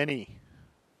to many.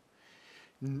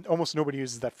 Almost nobody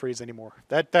uses that phrase anymore.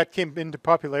 That came into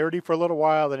popularity for a little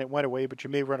while, then it went away, but you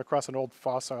may run across an old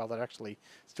fossil that actually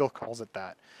still calls it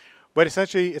that. But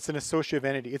essentially, it's an associative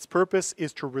entity. Its purpose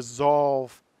is to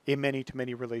resolve a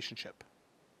many-to-many relationship.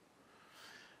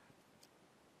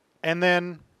 And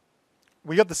then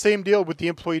we got the same deal with the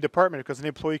employee department, because an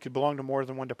employee could belong to more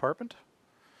than one department.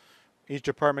 Each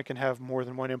department can have more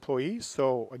than one employee.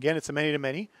 So again, it's a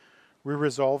many-to-many. We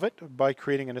resolve it by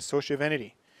creating an associative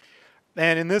entity.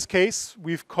 And in this case,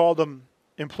 we've called them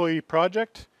employee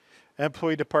project and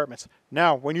employee departments.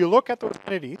 Now, when you look at those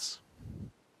entities,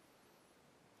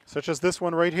 such as this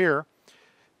one right here,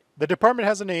 the department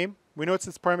has a name. We know it's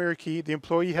its primary key. The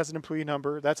employee has an employee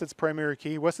number. That's its primary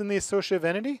key. What's in the associative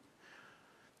entity?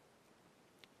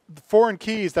 The foreign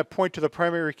keys that point to the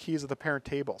primary keys of the parent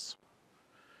tables.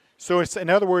 So it's, in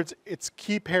other words, it's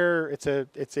key pair. It's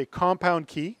a compound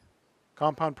key.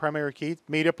 Compound primary key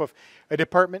made up of a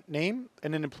department name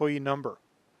and an employee number.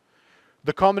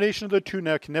 The combination of the two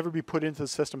now can never be put into the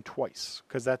system twice,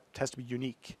 because that has to be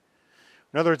unique.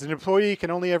 In other words, an employee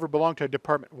can only ever belong to a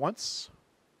department once,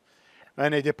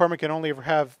 and a department can only ever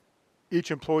have each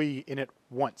employee in it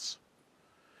once.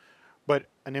 But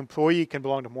an employee can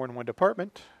belong to more than one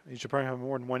department. Each department has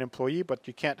more than one employee, but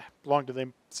you can't belong to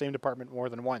the same department more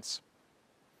than once.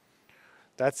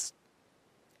 That's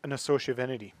an associative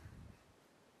entity.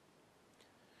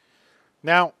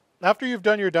 Now, after you've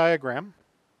done your diagram,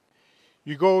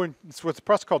 you go and it's what's a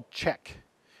process called check.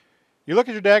 You look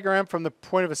at your diagram from the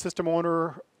point of a system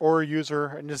owner or a user,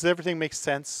 and does everything make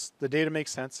sense? The data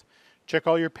makes sense. Check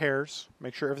all your pairs,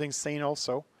 make sure everything's sane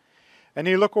also. And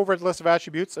then you look over at the list of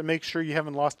attributes and make sure you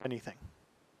haven't lost anything.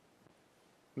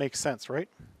 Makes sense, right?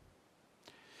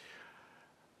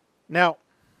 Now,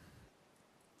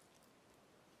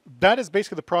 that is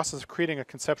basically the process of creating a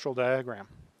conceptual diagram.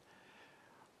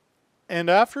 And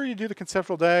after you do the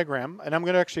conceptual diagram, and I'm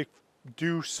going to actually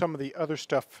do some of the other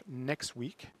stuff next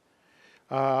week.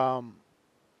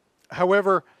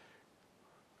 However,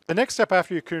 the next step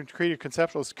after you create your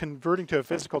conceptual is converting to a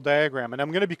physical diagram. And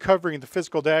I'm going to be covering the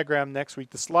physical diagram next week.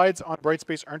 The slides on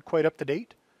Brightspace aren't quite up to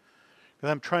date,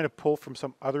 because I'm trying to pull from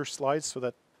some other slides so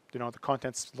that the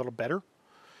content's a little better.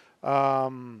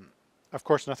 Of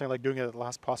course, nothing like doing it at the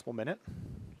last possible minute.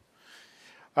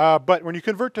 But when you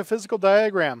convert to a physical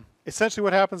diagram, essentially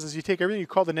what happens is you take everything you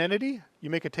called an entity, you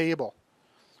make a table.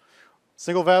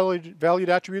 Single valued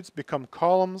attributes become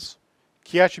columns.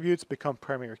 Key attributes become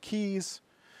primary keys.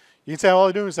 You can say all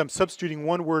I'm doing is I'm substituting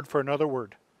one word for another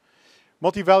word.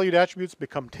 Multi-valued attributes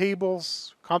become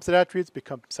tables. Composite attributes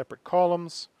become separate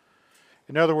columns.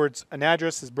 In other words, an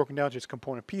address is broken down to its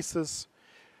component pieces.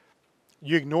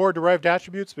 You ignore derived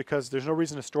attributes because there's no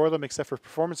reason to store them except for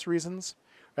performance reasons.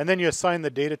 And then you assign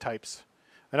the data types.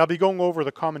 And I'll be going over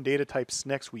the common data types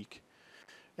next week.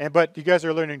 But you guys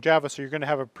are learning Java, so you're going to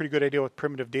have a pretty good idea what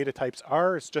primitive data types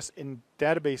are. It's just in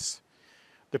database,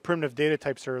 the primitive data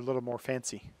types are a little more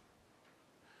fancy.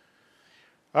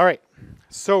 All right,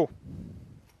 so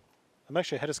I'm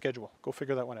actually ahead of schedule. Go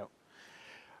figure that one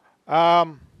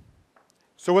out.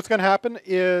 So what's going to happen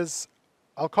is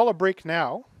I'll call a break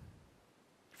now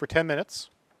for 10 minutes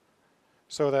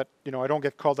so that I don't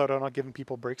get called out on not giving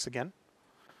people breaks again.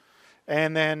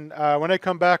 And then when I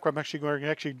come back, I'm actually going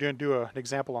to do an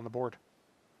example on the board,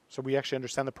 so we actually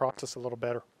understand the process a little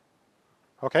better.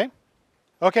 Okay?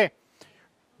 Okay.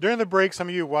 During the break, some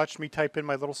of you watched me type in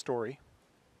my little story.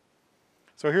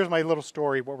 So here's my little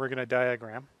story, what we're going to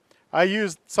diagram. I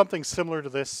use something similar to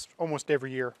this almost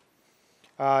every year,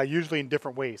 usually in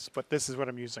different ways, but this is what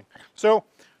I'm using. So,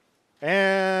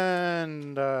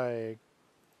 and I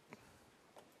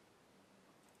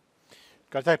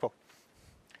got a typo.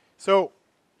 So,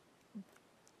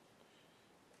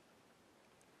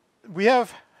 we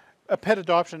have a pet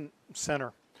adoption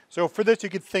center. So for this, you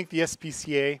could think the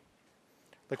SPCA,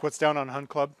 like what's down on Hunt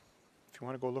Club, if you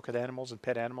want to go look at animals and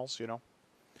pet animals,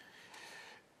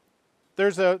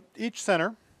 each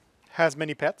center has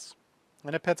many pets,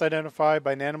 and a pet's identified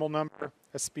by an animal number,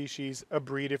 a species, a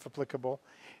breed if applicable,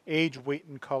 age, weight,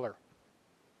 and color.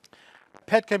 A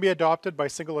pet can be adopted by a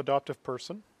single adoptive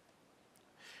person.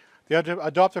 The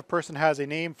adoptive person has a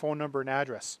name, phone number, and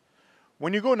address.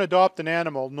 When you go and adopt an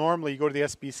animal, normally you go to the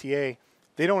SPCA,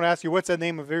 they don't ask you what's the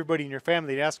name of everybody in your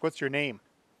family, they ask what's your name.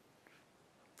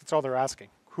 That's all they're asking.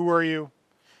 Who are you?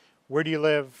 Where do you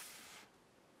live?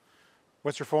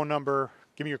 What's your phone number?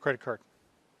 Give me your credit card.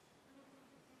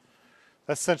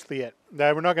 That's essentially it.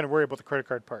 Now, we're not going to worry about the credit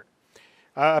card part.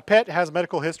 A pet has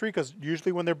medical history because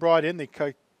usually when they're brought in, they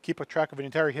keep a track of an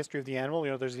entire history of the animal.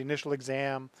 There's the initial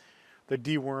exam, the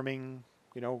deworming,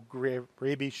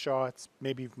 rabies shots,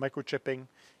 maybe microchipping,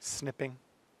 snipping,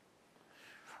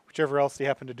 whichever else you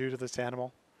happen to do to this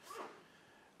animal.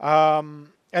 And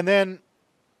then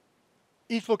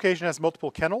each location has multiple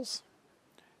kennels,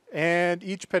 and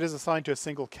each pet is assigned to a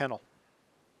single kennel.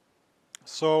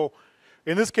 So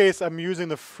in this case, I'm using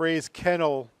the phrase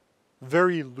kennel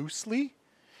very loosely,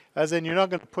 as in you're not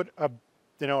going to put a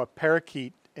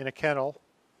parakeet in a kennel,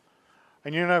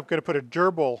 and you're not going to put a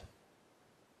gerbil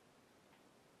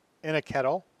in a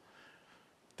kennel.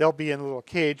 They'll be in a little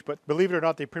cage, but believe it or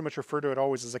not, they pretty much refer to it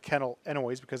always as a kennel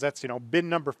anyways, because that's, bin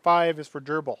number 5 is for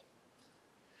gerbil.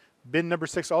 Bin number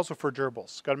 6 also for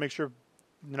gerbils. Got to make sure,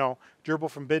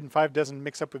 gerbil from bin 5 doesn't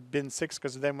mix up with bin 6,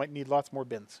 because they might need lots more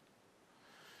bins.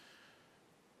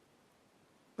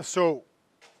 So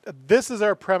this is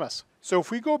our premise. So if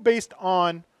we go based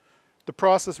on the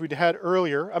process we had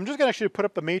earlier, I'm just going to actually put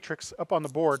up the matrix up on the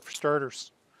board for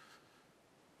starters.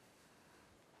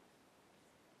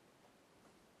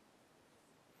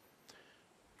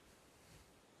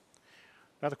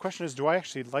 Now the question is, do I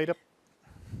actually light up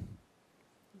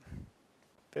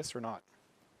this or not?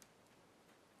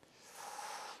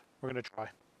 We're going to try.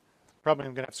 Probably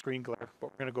I'm going to have screen glare,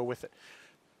 but we're going to go with it.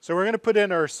 So we're going to put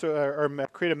in our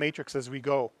create a matrix as we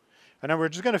go. And then we're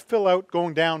just going to fill out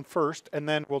going down first, and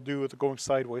then we'll do the going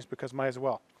sideways, because might as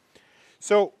well.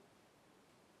 So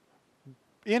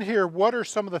in here, what are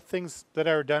some of the things that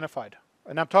are identified?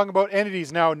 And I'm talking about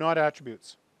entities now, not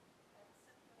attributes.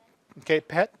 Okay,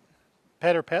 pet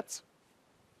or pets?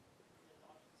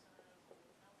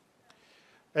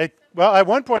 Well, at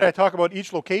one point I talk about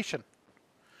each location.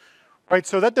 Right,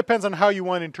 so that depends on how you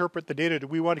want to interpret the data. Do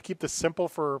we want to keep this simple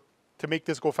to make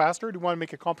this go faster? Or do we want to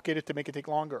make it complicated to make it take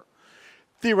longer?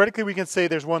 Theoretically, we can say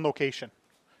there's one location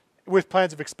with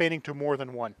plans of expanding to more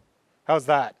than one. How's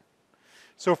that?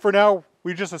 So for now,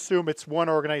 we just assume it's one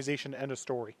organization and a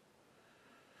story.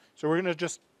 So we're going to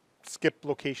just skip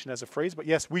location as a phrase. But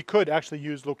yes, we could actually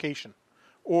use location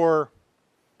or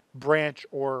branch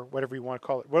or whatever you want to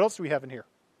call it. What else do we have in here?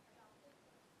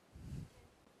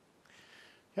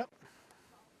 Yep.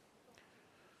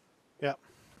 Yep.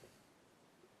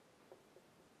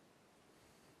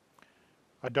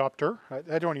 Adopter.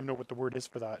 I don't even know what the word is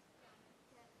for that.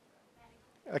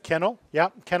 A kennel. Yeah,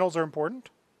 kennels are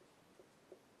important.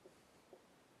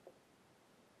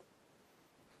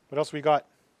 What else we got?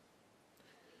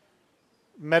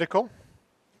 Medical.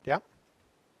 Yeah.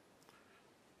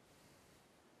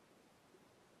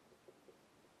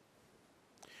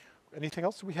 Anything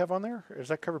else we have on there? Or does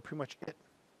that cover pretty much it?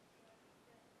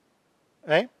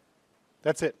 Eh?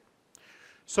 That's it.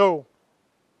 So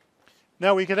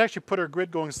now we can actually put our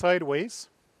grid going sideways,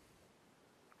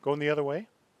 going the other way.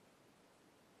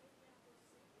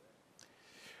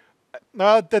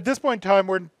 Now at this point in time,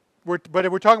 we're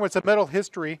talking about some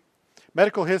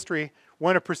medical history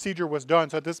when a procedure was done.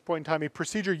 So at this point in time, a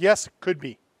procedure, yes, could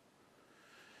be.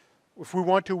 If we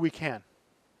want to, we can.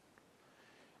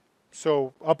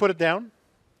 So I'll put it down,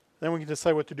 then we can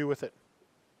decide what to do with it.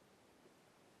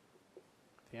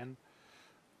 At the end.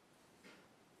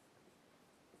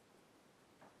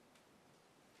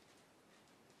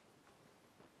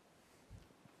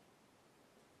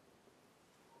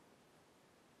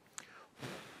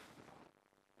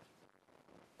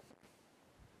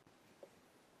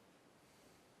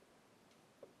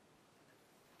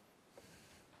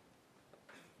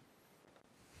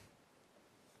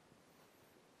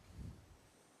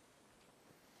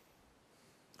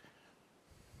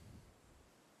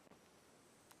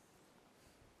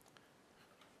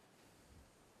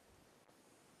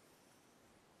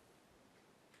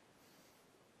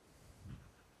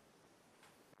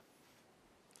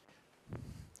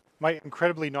 My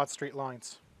incredibly not straight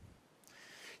lines.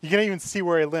 You can even see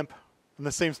where I limp in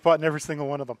the same spot in every single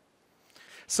one of them.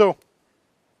 So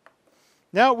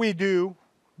now we do,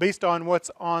 based on what's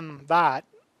on that,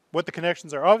 what the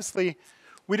connections are. Obviously,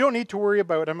 we don't need to worry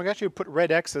about, I'm actually going to put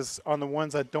red X's on the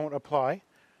ones that don't apply.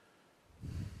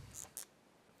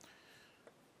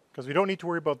 Because we don't need to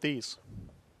worry about these.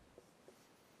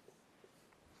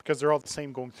 Because they're all the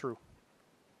same going through.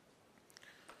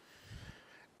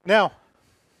 Now,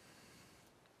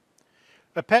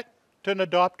 a pet to an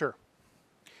adopter.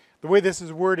 The way this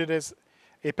is worded is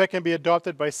a pet can be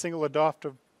adopted by a single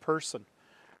adoptive person.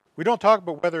 We don't talk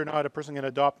about whether or not a person can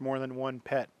adopt more than one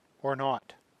pet or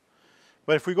not.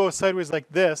 But if we go sideways like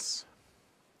this,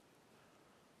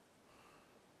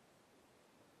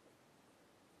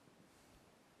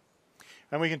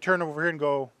 and we can turn over here and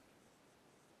go,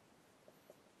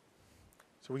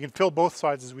 so we can fill both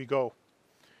sides as we go.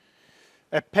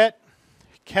 A pet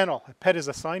kennel. A pet is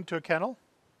assigned to a kennel.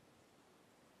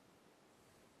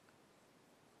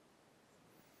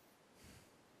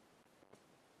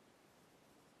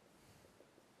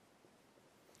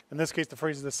 In this case, the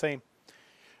phrase is the same.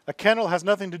 A kennel has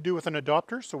nothing to do with an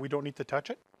adopter, so we don't need to touch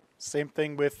it. Same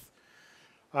thing with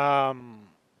an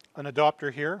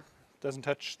adopter here. Doesn't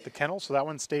touch the kennel, so that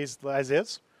one stays as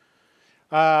is.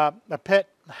 A pet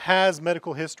has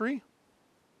medical history.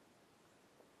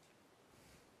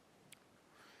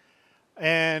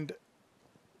 And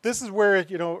this is where,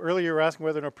 earlier you were asking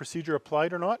whether a procedure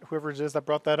applied or not, whoever it is that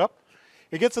brought that up.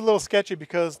 It gets a little sketchy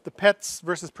because the pets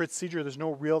versus procedure, there's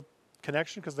no real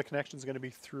connection because the connection is going to be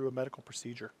through a medical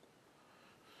procedure.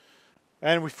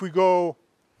 And if we go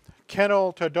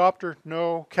kennel to adopter,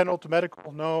 no. Kennel to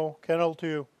medical, no. Kennel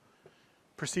to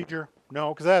procedure,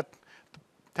 no. Because that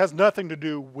has nothing to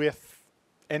do with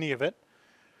any of it.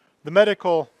 The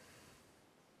medical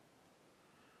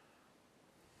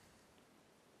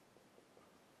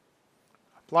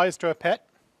applies to a pet,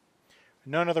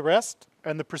 none of the rest.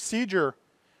 And the procedure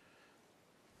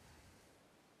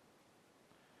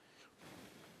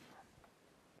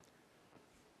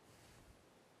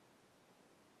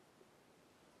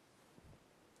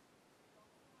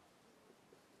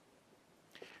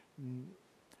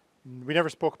we never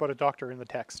spoke about a doctor in the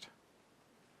text.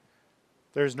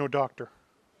 There's no doctor.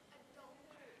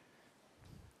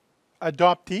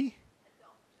 Adoptee?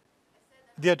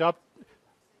 The adopt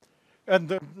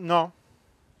and no.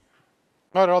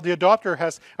 Not at all. The adopter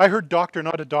has I heard doctor,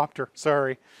 not adopter.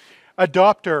 Sorry.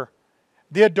 Adopter.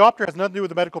 The adopter has nothing to do with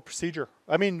the medical procedure.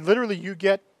 I mean, literally you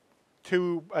get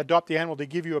to adopt the animal, they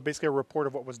give you basically a report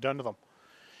of what was done to them.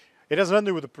 It has nothing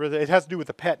to do with it has to do with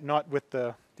the pet, not with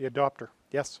the adopter.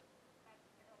 Yes.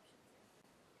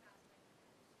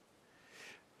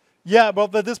 Yeah, well,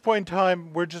 at this point in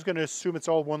time, we're just going to assume it's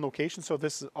all one location. So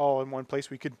this is all in one place.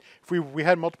 We could, if we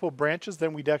had multiple branches,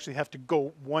 then we'd actually have to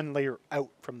go one layer out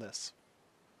from this.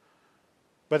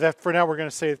 But that, for now, we're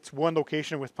going to say it's one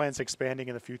location with plans expanding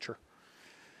in the future.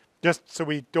 Just so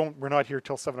we're not here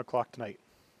till 7 o'clock tonight.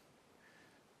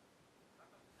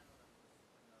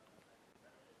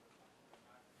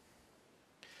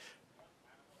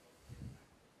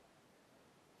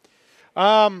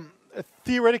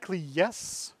 Theoretically,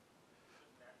 yes.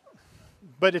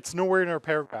 But it's nowhere in our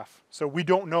paragraph, so we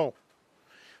don't know.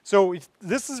 So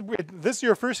this is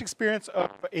your first experience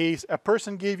of a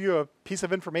person gave you a piece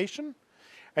of information,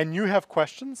 and you have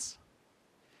questions,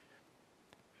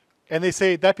 and they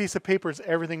say that piece of paper is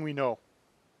everything we know,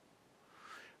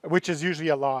 which is usually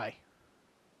a lie.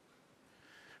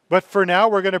 But for now,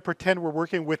 we're going to pretend we're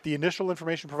working with the initial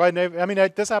information provided. I mean,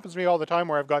 this happens to me all the time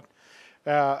where I've got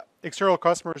external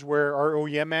customers where our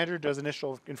OEM manager does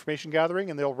initial information gathering,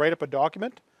 and they'll write up a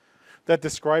document that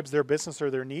describes their business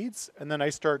or their needs, and then I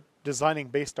start designing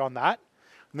based on that,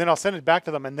 and then I'll send it back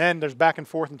to them, and then there's back and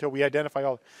forth until we identify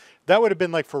all. That would have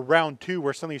been like for round 2,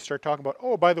 where suddenly you start talking about,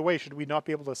 oh, by the way, should we not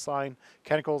be able to assign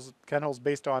kennels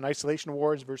based on isolation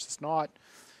awards versus not?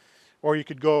 Or you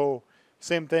could go,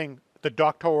 same thing, the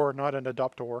doctor, not an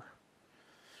adoptor.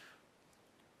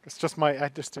 It's just I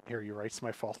just didn't hear you right, it's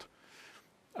my fault.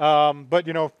 But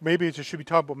maybe it should be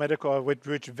talking about medical,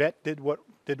 which vet did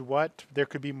what. There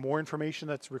could be more information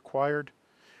that's required.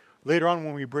 Later on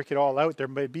when we break it all out, there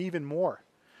may be even more.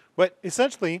 But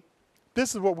essentially,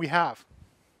 this is what we have.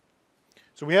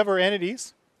 So we have our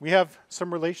entities, we have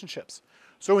some relationships.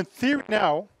 So in theory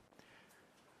now,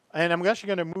 and I'm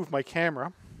actually going to move my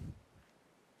camera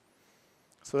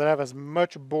so that I have as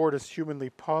much board as humanly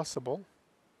possible.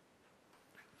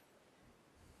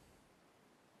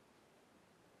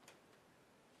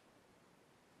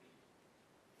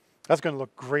 That's going to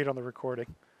look great on the recording.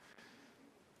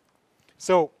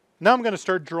 So now I'm going to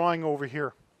start drawing over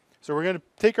here. So we're going to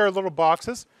take our little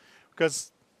boxes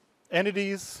because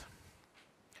entities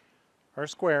are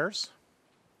squares.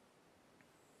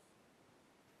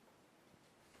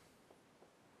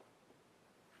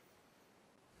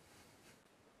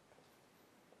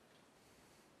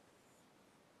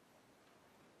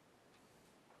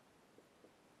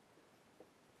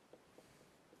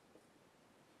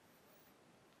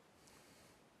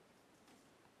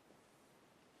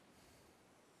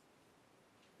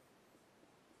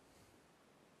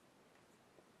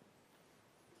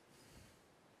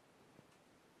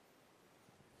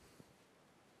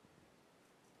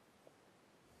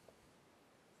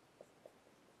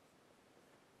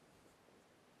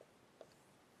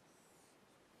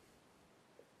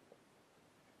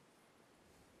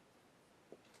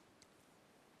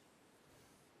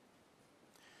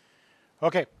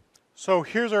 Okay, so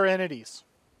here's our entities.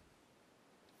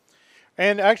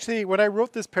 And actually, when I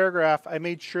wrote this paragraph, I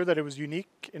made sure that it was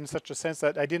unique in such a sense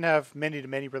that I didn't have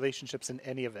many-to-many relationships in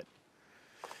any of it.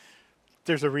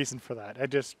 There's a reason for that.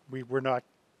 We're not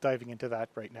diving into that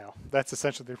right now. That's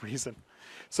essentially the reason.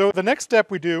 So the next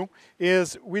step we do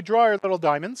is we draw our little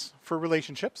diamonds for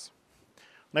relationships.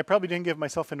 And I probably didn't give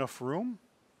myself enough room,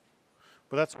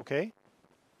 but that's okay.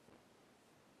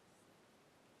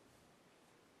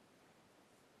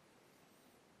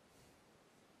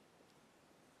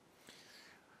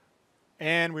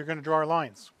 And we're going to draw our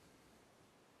lines.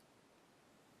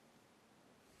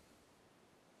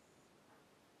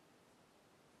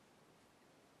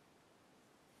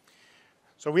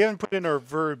 So we haven't put in our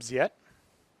verbs yet.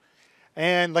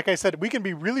 And like I said, we can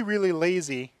be really, really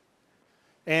lazy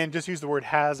and just use the word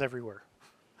has everywhere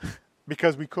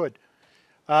because we could.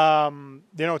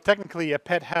 Technically a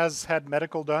pet has had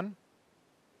medical done.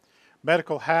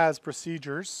 Medical has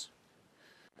procedures.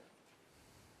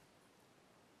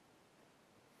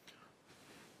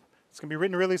 It's going to be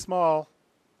written really small.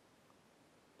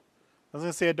 I was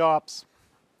going to say adopts.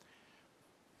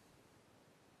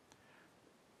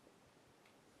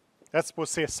 That's supposed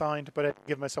to say assigned, but I didn't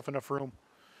give myself enough room.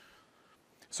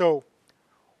 So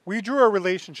we drew our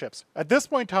relationships. At this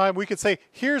point in time, we could say,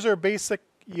 here's our basic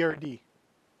ERD.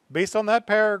 Based on that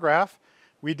paragraph,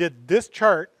 we did this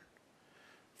chart.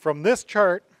 From this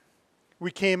chart, we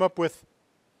came up with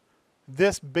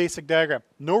this basic diagram.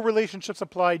 No relationships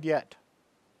applied yet.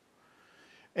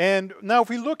 And now if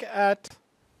we look at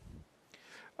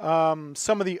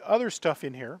some of the other stuff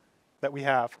in here that we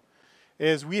have,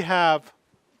 is we have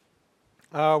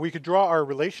we could draw our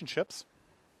relationships.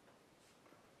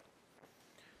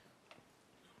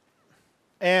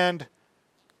 And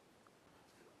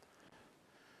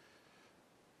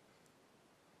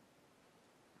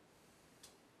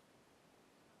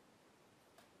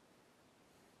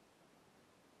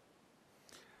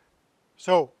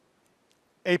so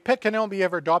a pet can only be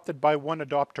ever adopted by one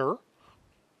adopter.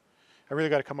 I really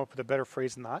got to come up with a better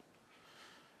phrase than that.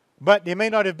 But they may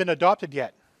not have been adopted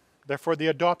yet. Therefore,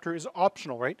 the adopter is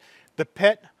optional, right? The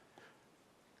pet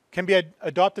can be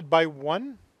adopted by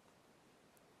one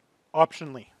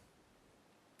optionally.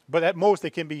 But at most,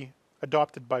 they can be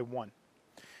adopted by one.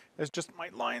 There's just my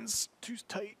line's too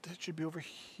tight. It should be over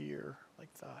here,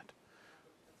 like that.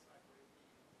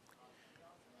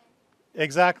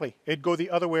 Exactly. It'd go the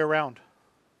other way around.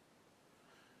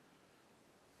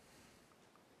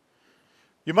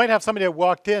 You might have somebody that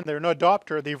walked in, they're an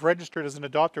adopter, they've registered as an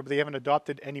adopter, but they haven't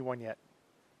adopted anyone yet.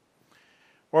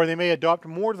 Or they may adopt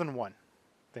more than one.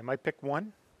 They might pick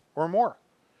one or more.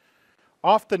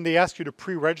 Often they ask you to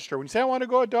pre-register. When you say, I want to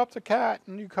go adopt a cat,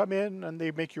 and you come in and they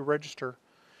make you register.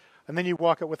 And then you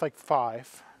walk out with like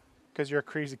 5, because you're a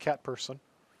crazy cat person.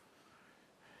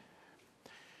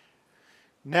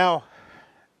 Now,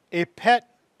 a pet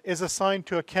is assigned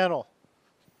to a kennel.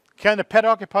 Can the pet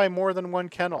occupy more than one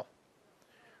kennel?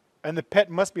 And the pet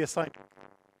must be assigned.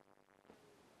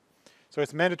 So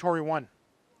it's mandatory 1.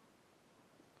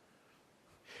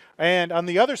 And on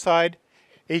the other side,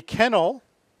 a kennel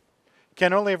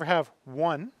can only ever have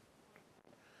 1,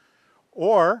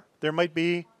 or there might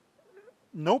be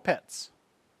no pets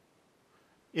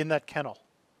in that kennel.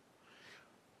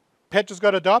 Pet just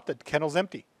got adopted, kennel's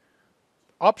empty.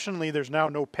 Optionally, there's now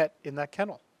no pet in that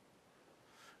kennel.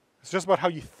 It's just about how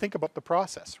you think about the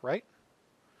process, right?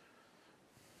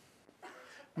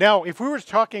 Now, if we were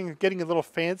talking, getting a little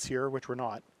fancier, which we're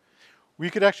not, we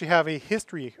could actually have a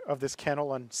history of this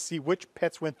kennel and see which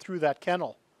pets went through that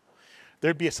kennel.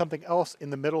 There'd be something else in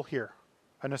the middle here,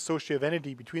 an associative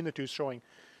entity between the two showing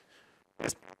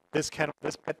this kennel,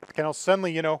 this pet kennel.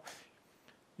 Suddenly,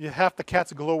 half the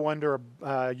cats glow under a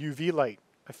UV light.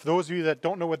 For those of you that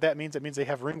don't know what that means, it means they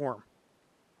have ringworm.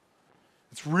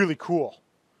 It's really cool.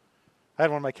 I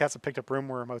had one of my cats that picked up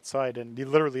ringworm outside, and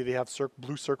they have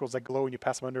blue circles that glow when you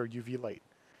pass them under a UV light.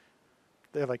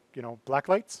 They're like, black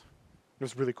lights. It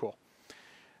was really cool.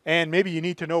 And maybe you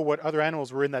need to know what other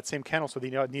animals were in that same kennel, so they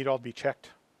need all to be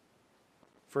checked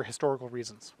for historical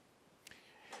reasons.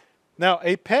 Now,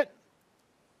 a pet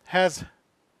has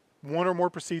 1 or more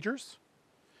procedures.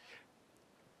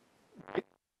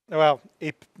 Well,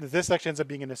 this actually ends up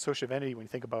being an associative entity when you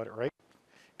think about it, right?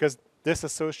 Because this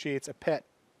associates a pet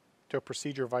to a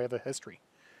procedure via the history.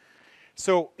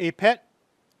 So a pet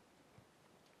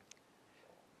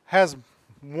has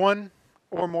 1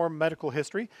 or more medical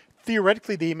history.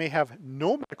 Theoretically, they may have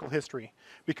no medical history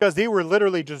because they were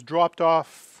literally just dropped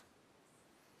off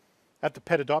at the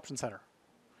pet adoption center.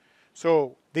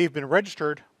 So they've been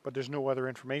registered, but there's no other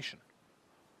information.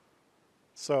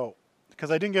 So,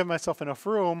 because I didn't give myself enough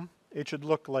room, it should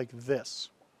look like this.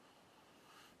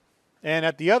 And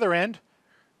at the other end,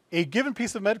 a given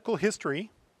piece of medical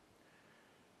history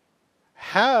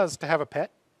has to have a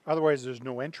pet, otherwise there's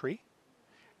no entry.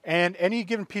 And any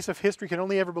given piece of history can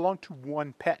only ever belong to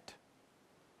one pet,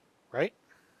 right?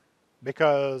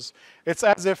 Because it's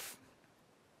as if,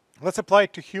 let's apply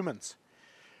it to humans.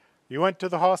 You went to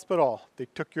the hospital, they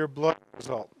took your blood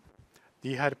result.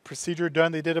 You had a procedure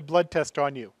done, they did a blood test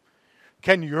on you.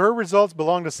 Can your results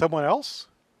belong to someone else?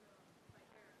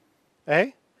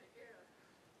 Eh?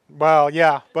 Well,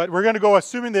 yeah, but we're going to go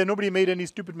assuming that nobody made any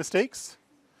stupid mistakes.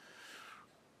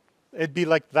 It'd be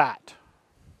like that.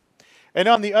 And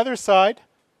on the other side,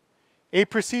 a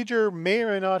procedure may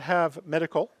or may not have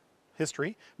medical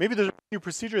history. Maybe there's a new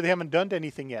procedure, they haven't done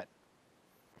anything yet.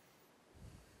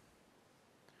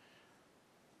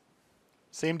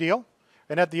 Same deal.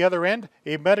 And at the other end,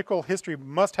 a medical history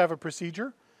must have a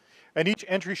procedure, and each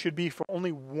entry should be for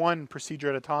only one procedure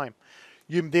at a time.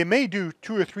 They may do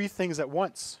 2 or 3 things at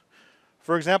once.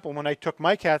 For example, when I took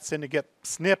my cats in to get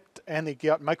snipped and they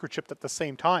got microchipped at the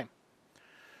same time.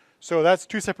 So that's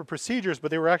 2 separate procedures,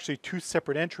 but they were actually 2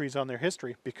 separate entries on their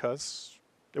history because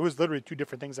it was literally 2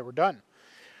 different things that were done.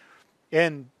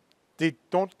 And they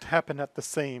don't happen at the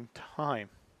same time.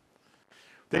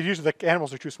 Usually the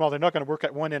animals are too small. They're not going to work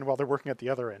at one end while they're working at the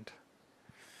other end.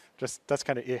 That's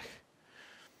kind of eh.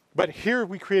 But here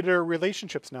we created our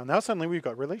relationships now. Now suddenly we've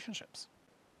got relationships.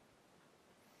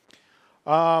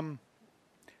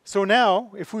 So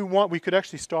now, if we want, we could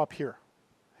actually stop here,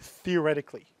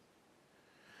 theoretically.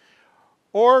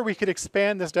 Or we could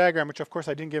expand this diagram, which of course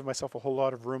I didn't give myself a whole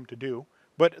lot of room to do.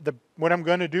 But what I'm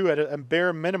going to do at a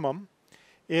bare minimum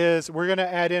is we're going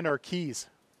to add in our keys.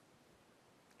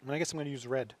 And I guess I'm going to use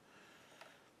red.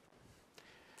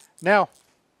 Now,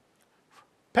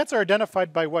 pets are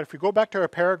identified by what? If we go back to our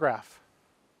paragraph,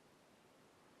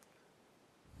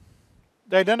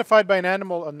 they're identified by an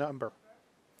animal, a number.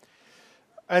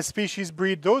 As species,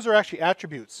 breed, those are actually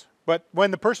attributes. But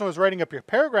when the person was writing up your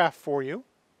paragraph for you,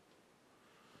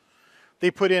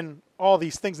 they put in all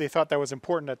these things they thought that was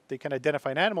important that they can identify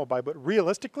an animal by. But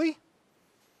realistically,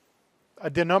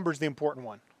 the number is the important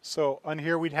one. So on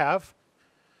here we'd have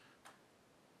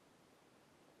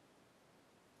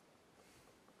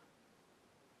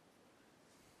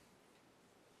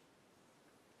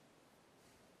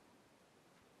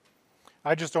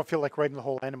I just don't feel like writing the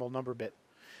whole animal number bit.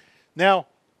 Now,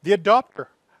 the adopter.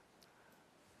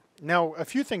 Now, a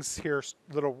few things here,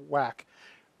 little whack.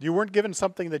 You weren't given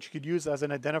something that you could use as an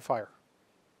identifier.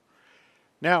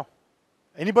 Now,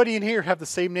 anybody in here have the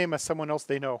same name as someone else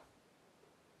they know?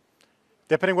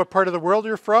 Depending what part of the world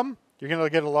you're from, you're going to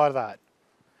get a lot of that.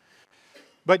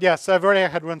 But yes, I've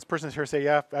already had one person here say,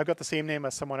 yeah, I've got the same name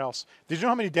as someone else. Did you know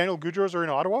how many Daniel Goudreaus are in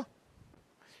Ottawa?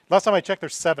 Last time I checked,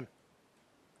 there's 7.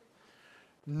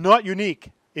 Not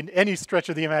unique in any stretch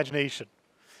of the imagination.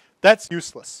 That's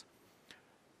useless.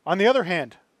 On the other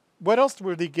hand, what else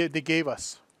were they gave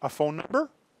us? A phone number.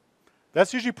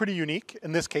 That's usually pretty unique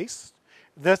in this case.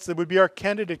 That would be our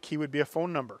candidate key, would be a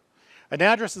phone number. An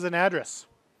address is an address.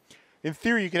 In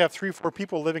theory, you could have 3 or 4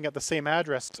 people living at the same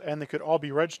address and they could all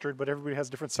be registered, but everybody has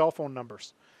different cell phone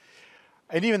numbers.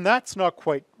 And even that's not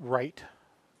quite right.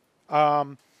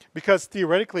 Because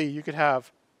theoretically, you could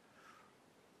have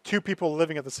 2 people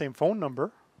living at the same phone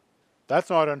number. That's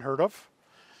not unheard of.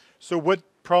 So what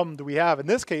problem do we have? In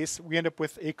this case, we end up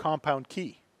with a compound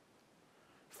key.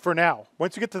 For now.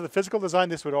 Once you get to the physical design,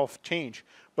 this would all change.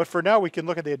 But for now, we can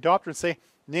look at the adopter and say,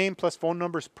 name plus phone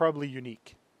number is probably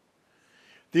unique.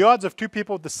 The odds of 2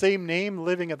 people with the same name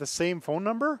living at the same phone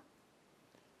number?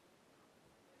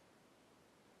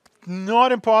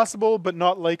 Not impossible, but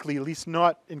not likely, at least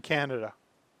not in Canada.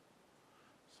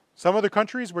 Some other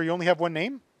countries where you only have one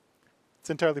name, it's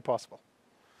entirely possible.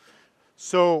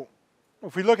 So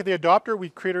if we look at the adopter, we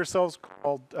create ourselves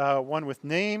called one with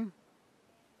name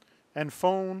and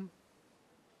phone.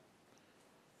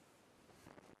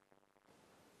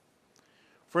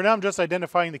 For now, I'm just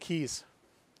identifying the keys.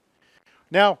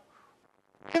 Now,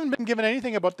 we haven't been given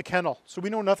anything about the kennel, so we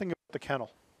know nothing about the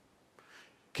kennel.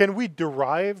 Can we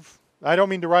derive, I don't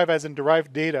mean derive as in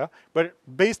derive data, but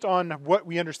based on what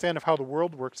we understand of how the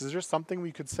world works, is there something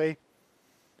we could say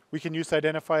we can use to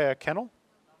identify a kennel?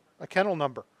 A kennel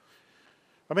number.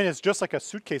 I mean, it's just like a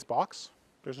suitcase box.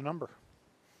 There's a number.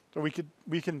 So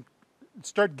we can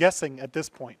start guessing at this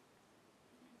point.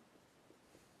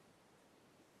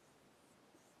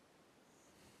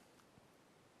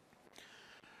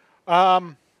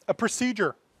 A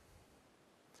procedure.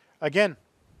 Again,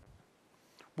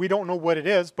 we don't know what it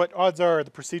is, but odds are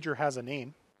the procedure has a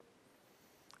name.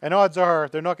 And odds are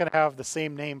they're not going to have the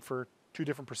same name for 2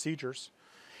 different procedures.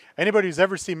 Anybody who's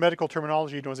ever seen medical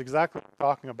terminology knows exactly what I'm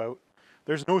talking about.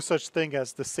 There's no such thing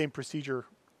as the same procedure,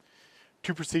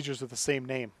 2 procedures with the same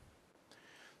name.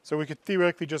 So we could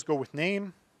theoretically just go with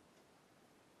name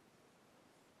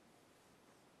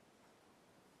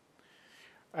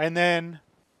And then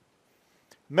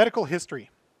medical history.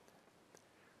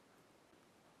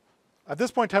 At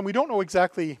this point in time, we don't know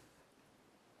exactly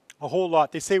a whole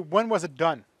lot. They say, when was it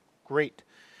done? Great.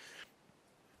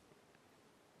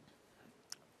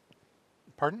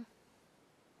 Pardon?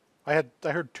 I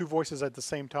heard two voices at the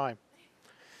same time.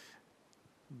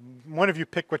 One of you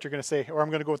pick what you're going to say, or I'm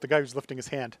going to go with the guy who's lifting his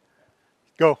hand.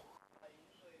 Go.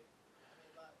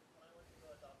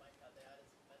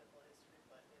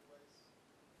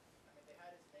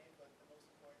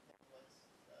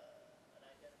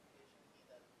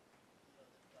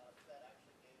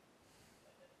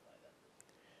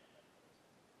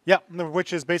 Yeah,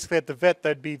 which is basically at the vet,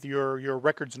 that'd be your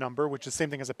records number, which is the same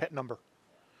thing as a pet number.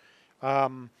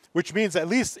 Which means, at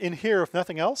least in here, if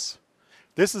nothing else,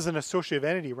 this is an associative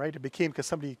entity, right? It became because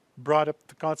somebody brought up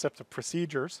the concept of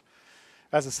procedures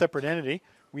as a separate entity.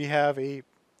 We have an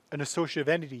associative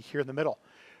entity here in the middle.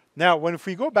 Now, if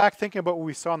we go back thinking about what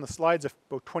we saw on the slides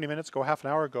about 20 minutes ago, half an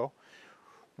hour ago,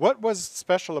 what was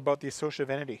special about the associative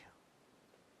entity?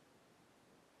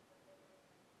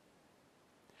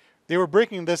 They were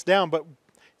breaking this down, but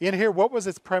in here, what was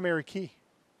its primary key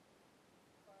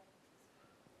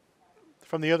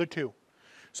from the other two?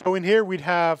 So in here, we'd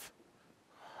have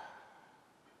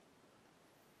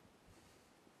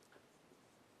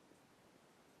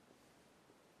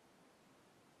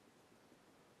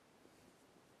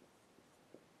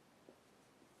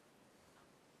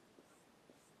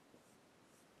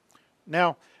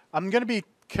now, I'm going to be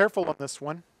careful on this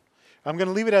one. I'm going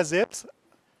to leave it as is,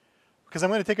 because I'm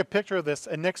going to take a picture of this,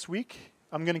 and next week,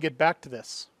 I'm going to get back to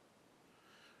this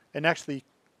and actually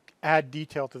add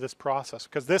detail to this process,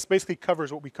 because this basically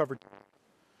covers what we covered.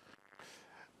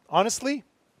 Honestly,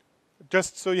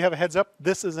 just so you have a heads up,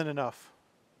 this isn't enough.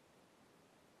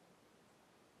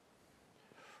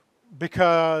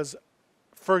 Because,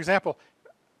 for example,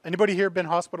 anybody here been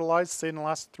hospitalized, say in the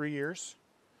last 3 years?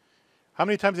 How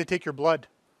many times they take your blood?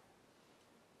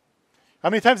 How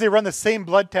many times they run the same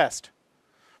blood test?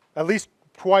 At least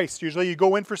twice. Usually you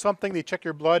go in for something, they check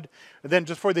your blood, and then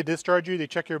just before they discharge you, they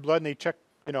check your blood and they check,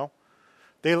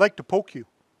 they like to poke you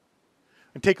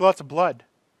and take lots of blood.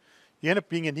 You end up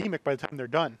being anemic by the time they're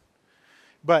done.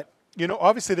 But,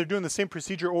 obviously they're doing the same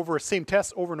procedure over a same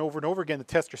test over and over and over again to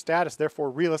test your status.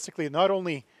 Therefore, realistically, not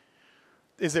only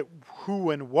is it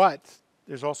who and what,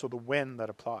 there's also the when that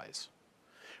applies.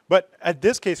 But at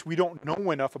this case, we don't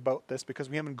know enough about this because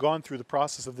we haven't gone through the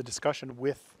process of the discussion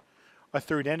with a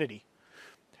third entity.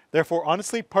 Therefore,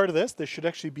 honestly, part of this, there should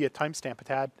actually be a timestamp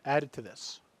added to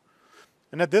this.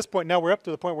 And at this point, now we're up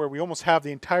to the point where we almost have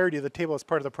the entirety of the table as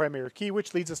part of the primary key,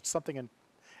 which leads us to something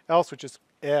else, which is,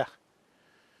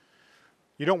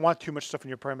 You don't want too much stuff in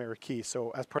your primary key.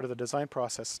 So as part of the design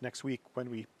process next week, when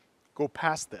we go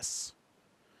past this,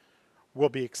 we'll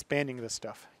be expanding this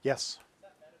stuff. Yes?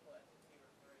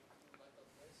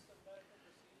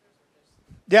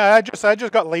 Yeah, I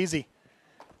just got lazy.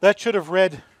 That should have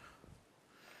read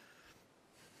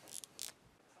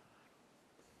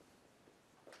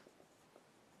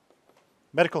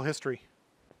medical history.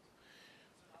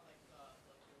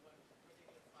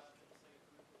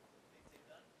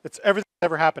 It's everything that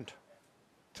ever happened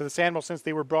to this animal since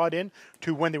they were brought in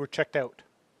to when they were checked out.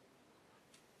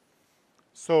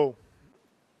 So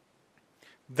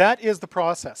that is the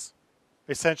process,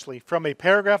 essentially, from a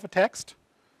paragraph of text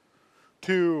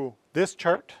to this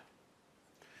chart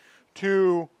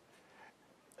to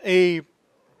a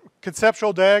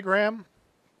conceptual diagram,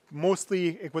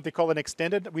 mostly what they call an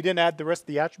extended. We didn't add the rest of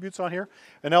the attributes on here,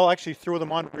 and I'll actually throw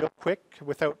them on real quick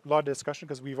without a lot of discussion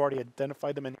because we've already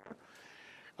identified them in here.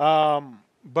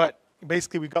 But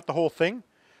basically we got the whole thing.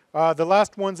 The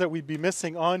last ones that we'd be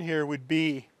missing on here would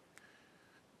be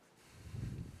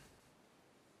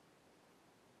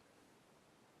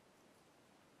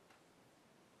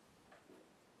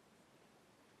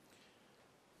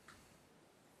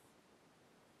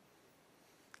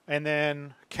and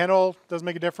then kennel does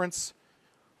make a difference.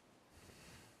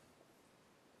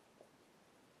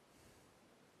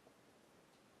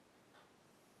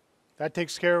 That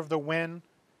takes care of the when.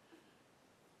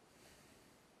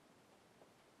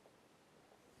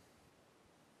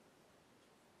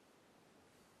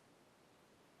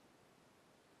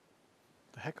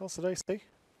 The heck else did I say?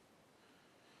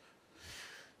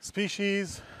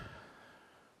 Species.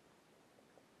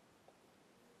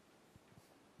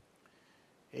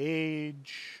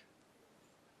 Age.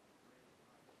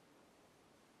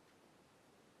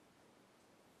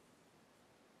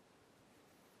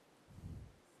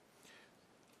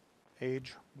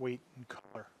 Age, weight, and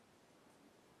color.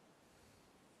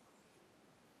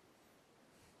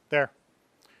 There.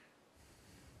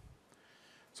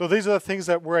 So these are the things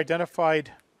that were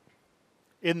identified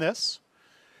in this,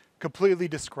 completely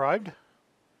described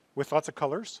with lots of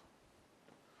colors.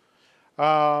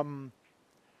 So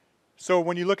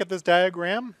when you look at this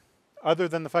diagram, other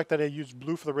than the fact that I used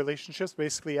blue for the relationships,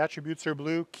 basically attributes are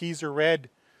blue, keys are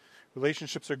red,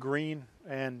 relationships are green,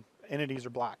 and entities are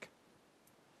black.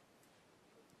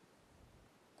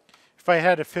 If I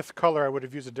had a fifth color, I would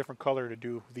have used a different color to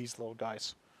do these little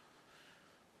guys.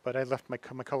 But I left my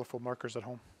colorful markers at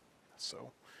home.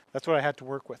 So that's what I had to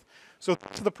work with. So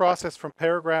to the process from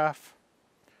paragraph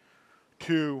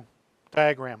to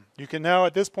diagram. You can now,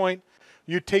 at this point,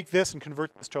 you take this and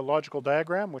convert this to a logical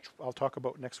diagram, which I'll talk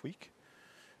about next week.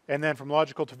 And then from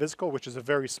logical to physical, which is a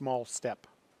very small step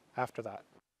after that.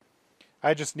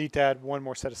 I just need to add one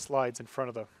more set of slides in front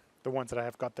of the ones that I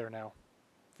have got there now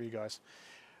for you guys.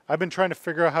 I've been trying to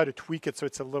figure out how to tweak it so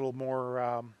it's a little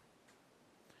more,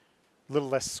 little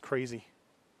less crazy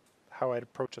how I'd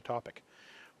approach a topic.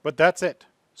 But that's it.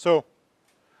 So,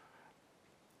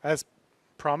 as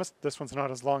promised, this one's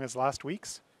not as long as last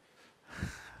week's,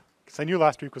 because I knew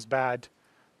last week was bad.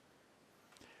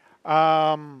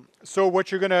 So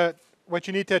what you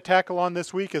need to tackle on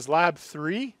this week is Lab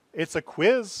 3. It's a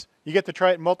quiz. You get to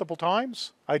try it multiple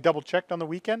times. I double checked on the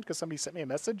weekend because somebody sent me a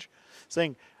message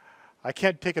saying, I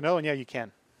can't take another one. Yeah, you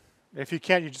can. If you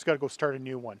can't, you just got to go start a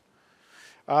new one.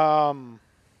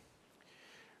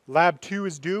 Lab 2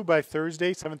 is due by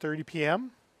Thursday, 7:30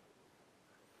 p.m.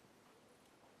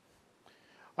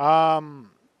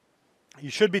 You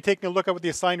should be taking a look at what the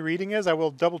assigned reading is. I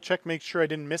will double check, make sure I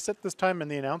didn't miss it this time in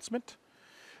the announcement.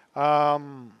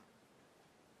 And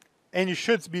you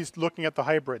should be looking at the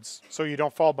hybrids so you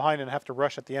don't fall behind and have to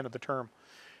rush at the end of the term.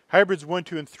 Hybrids 1,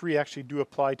 2, and 3 actually do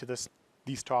apply to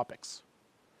these topics.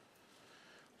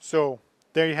 So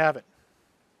there you have it.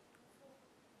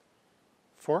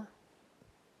 4?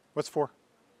 What's 4?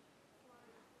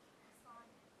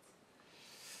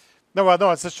 No, well,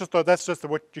 no, it's just that's just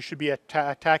what you should be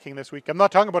attacking this week. I'm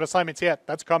not talking about assignments yet.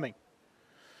 That's coming.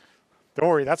 Don't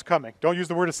worry, that's coming. Don't use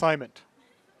the word assignment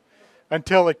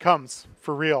until it comes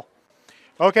for real.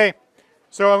 Okay,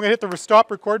 so I'm going to hit the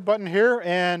stop record button here,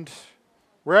 and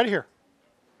we're out of here.